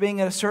church being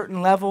at a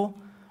certain level,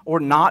 or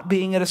not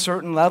being at a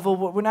certain level.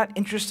 We're not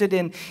interested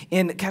in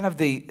kind of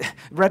the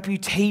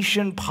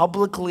reputation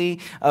publicly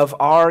of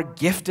our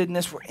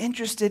giftedness. We're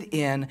interested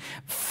in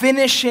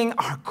finishing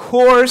our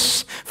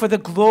course for the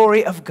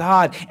glory of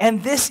God.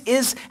 And this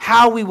is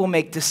how we will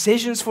make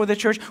decisions for the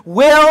church.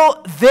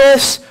 Will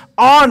this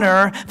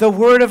honor the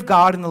Word of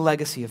God and the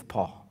legacy of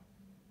Paul?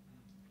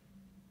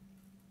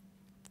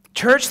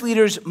 Church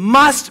leaders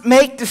must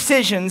make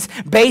decisions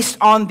based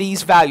on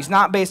these values,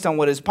 not based on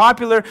what is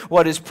popular,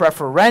 what is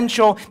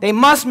preferential. They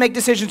must make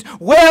decisions.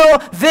 Will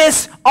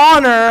this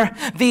honor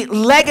the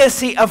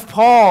legacy of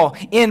Paul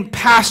in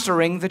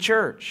pastoring the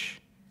church?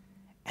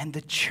 And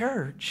the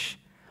church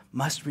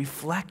must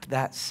reflect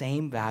that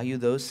same value,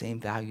 those same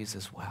values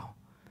as well.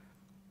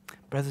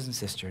 Brothers and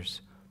sisters,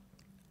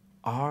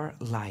 our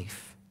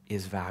life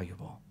is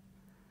valuable,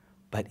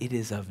 but it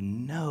is of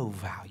no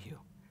value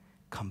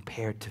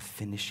compared to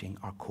finishing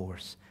our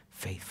course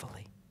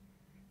faithfully.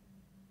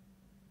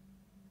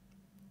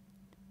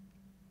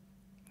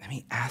 Let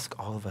me ask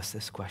all of us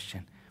this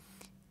question.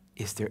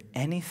 Is there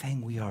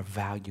anything we are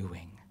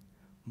valuing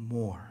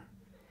more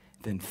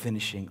than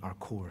finishing our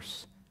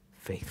course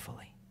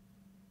faithfully?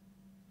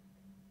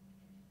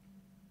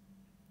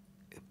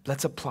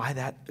 Let's apply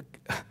that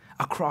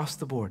across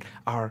the board.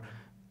 Our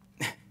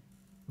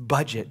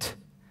budget,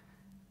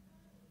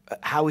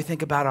 how we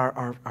think about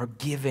our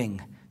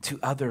giving to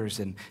others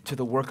and to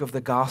the work of the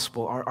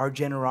gospel, our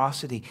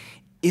generosity.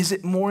 Is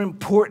it more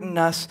important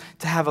to us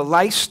to have a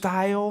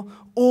lifestyle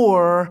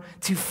or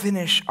to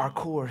finish our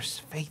course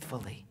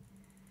faithfully?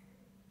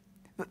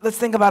 Let's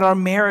think about our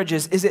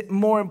marriages. Is it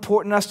more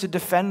important to us to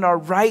defend our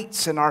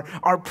rights and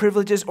our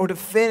privileges or to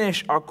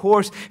finish our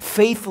course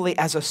faithfully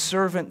as a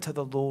servant to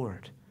the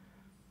Lord?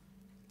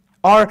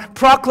 Our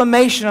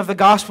proclamation of the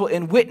gospel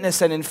in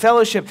witness and in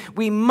fellowship,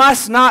 we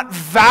must not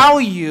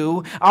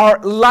value our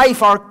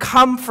life, our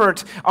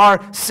comfort,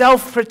 our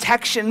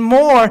self-protection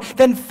more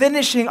than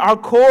finishing our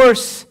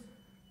course.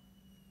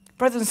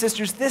 Brothers and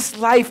sisters, this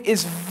life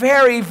is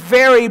very,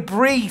 very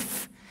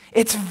brief.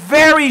 It's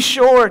very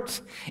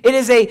short. It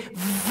is a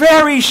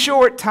very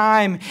short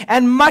time,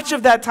 and much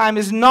of that time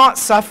is not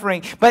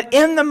suffering. But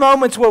in the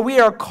moments where we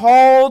are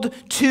called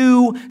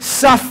to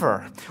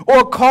suffer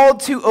or called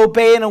to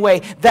obey in a way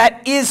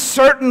that is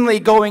certainly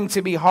going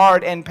to be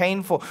hard and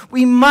painful,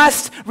 we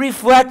must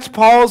reflect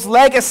Paul's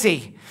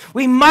legacy.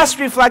 We must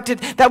reflect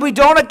it that we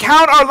don't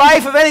account our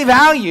life of any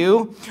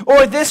value,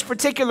 or this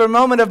particular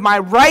moment of my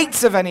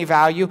rights of any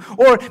value,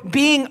 or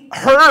being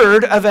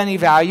heard of any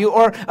value,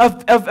 or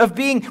of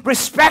being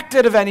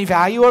respected of any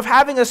value, or of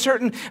having a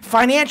certain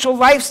financial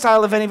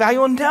lifestyle of any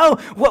value. No,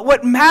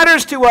 what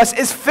matters to us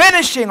is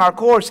finishing our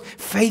course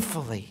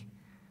faithfully.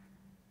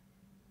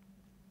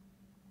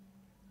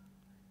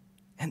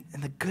 And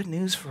the good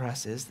news for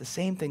us is the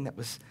same thing that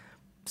was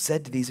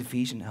said to these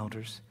Ephesian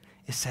elders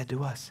is said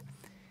to us.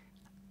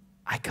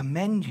 I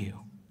commend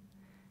you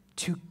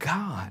to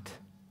God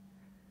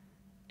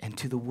and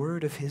to the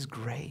word of his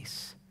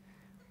grace,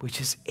 which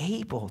is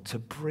able to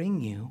bring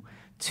you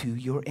to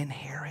your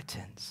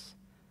inheritance.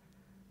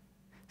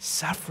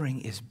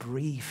 Suffering is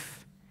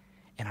brief,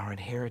 and our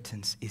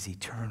inheritance is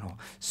eternal.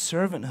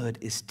 Servanthood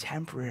is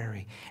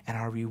temporary, and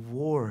our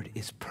reward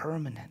is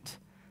permanent.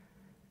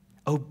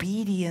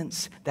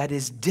 Obedience that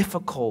is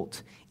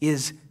difficult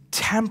is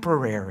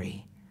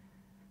temporary,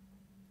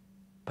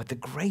 but the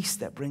grace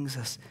that brings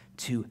us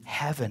to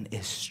heaven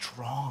is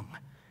strong,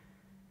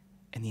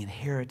 and the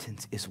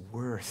inheritance is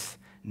worth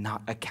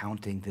not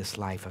accounting this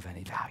life of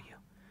any value.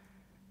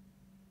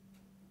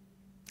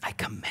 I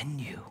commend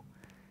you.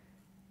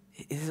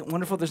 Isn't it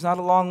wonderful? There's not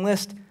a long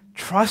list.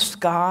 Trust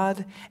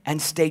God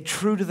and stay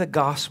true to the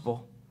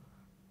gospel,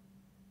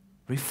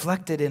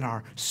 reflected in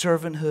our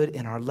servanthood,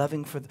 in our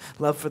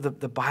love for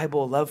the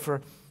Bible, love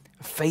for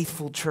a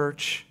faithful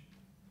church.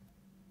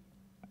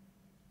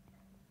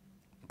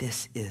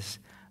 This is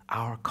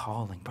our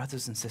calling.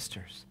 Brothers and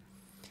sisters,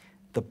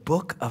 the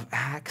book of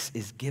Acts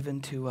is given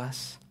to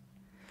us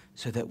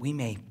so that we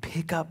may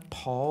pick up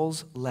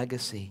Paul's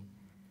legacy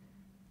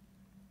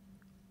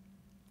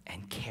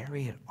and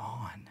carry it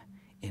on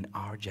in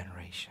our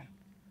generation.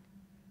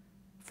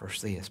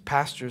 Firstly, as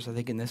pastors, I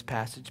think in this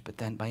passage, but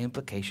then by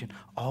implication,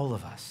 all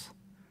of us.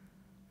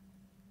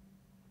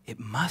 It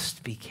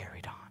must be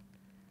carried on.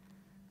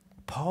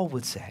 Paul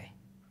would say,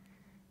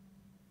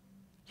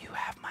 you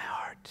have my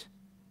heart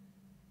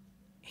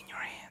in your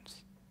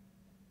hands.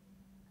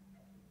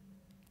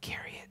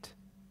 Carry it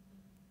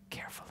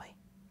carefully.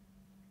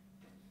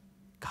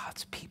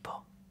 God's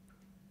people.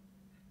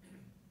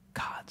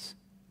 God's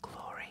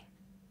glory.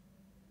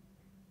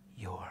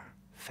 Your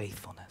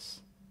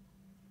faithfulness.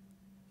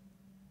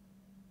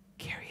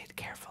 Carry it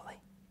carefully.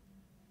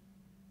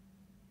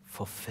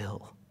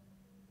 Fulfill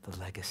the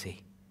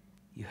legacy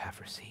you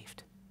have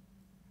received.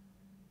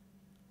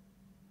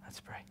 Let's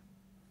pray.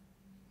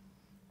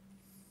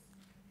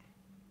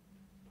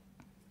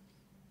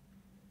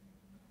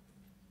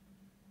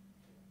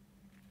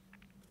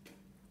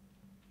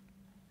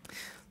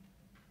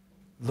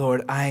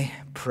 Lord, I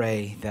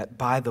pray that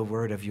by the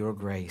word of your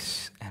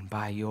grace and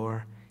by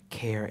your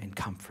care and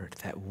comfort,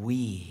 that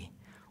we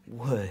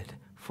would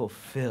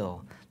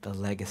fulfill the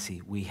legacy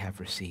we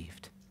have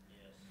received.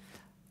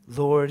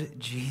 Lord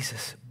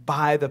Jesus,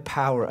 by the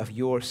power of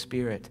your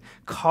Spirit,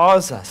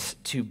 cause us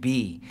to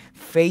be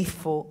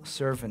faithful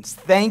servants.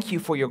 Thank you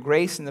for your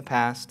grace in the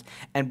past,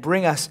 and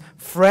bring us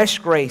fresh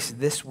grace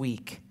this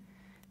week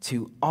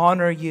to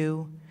honor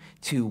you,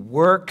 to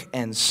work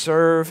and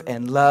serve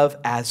and love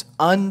as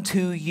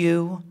unto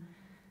you.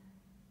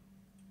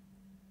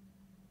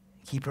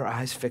 Keep our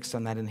eyes fixed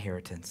on that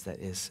inheritance that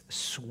is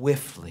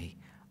swiftly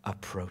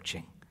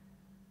approaching.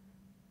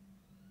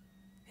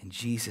 In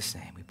Jesus'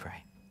 name we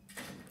pray.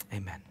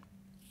 Amen.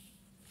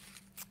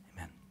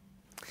 Amen.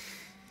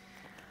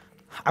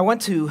 I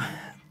want to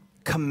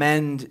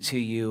commend to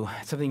you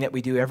something that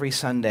we do every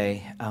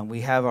Sunday.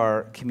 We have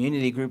our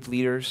community group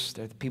leaders.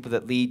 They're the people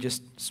that lead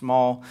just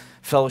small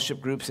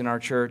fellowship groups in our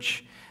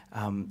church.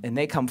 And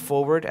they come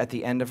forward at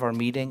the end of our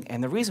meeting.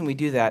 And the reason we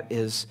do that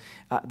is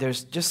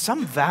there's just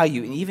some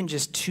value in even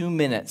just 2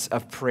 minutes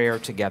of prayer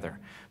together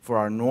for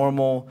our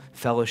normal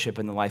fellowship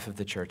in the life of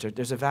the church.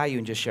 There's a value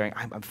in just sharing,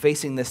 I'm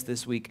facing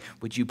this week.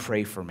 Would you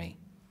pray for me?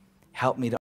 Help me to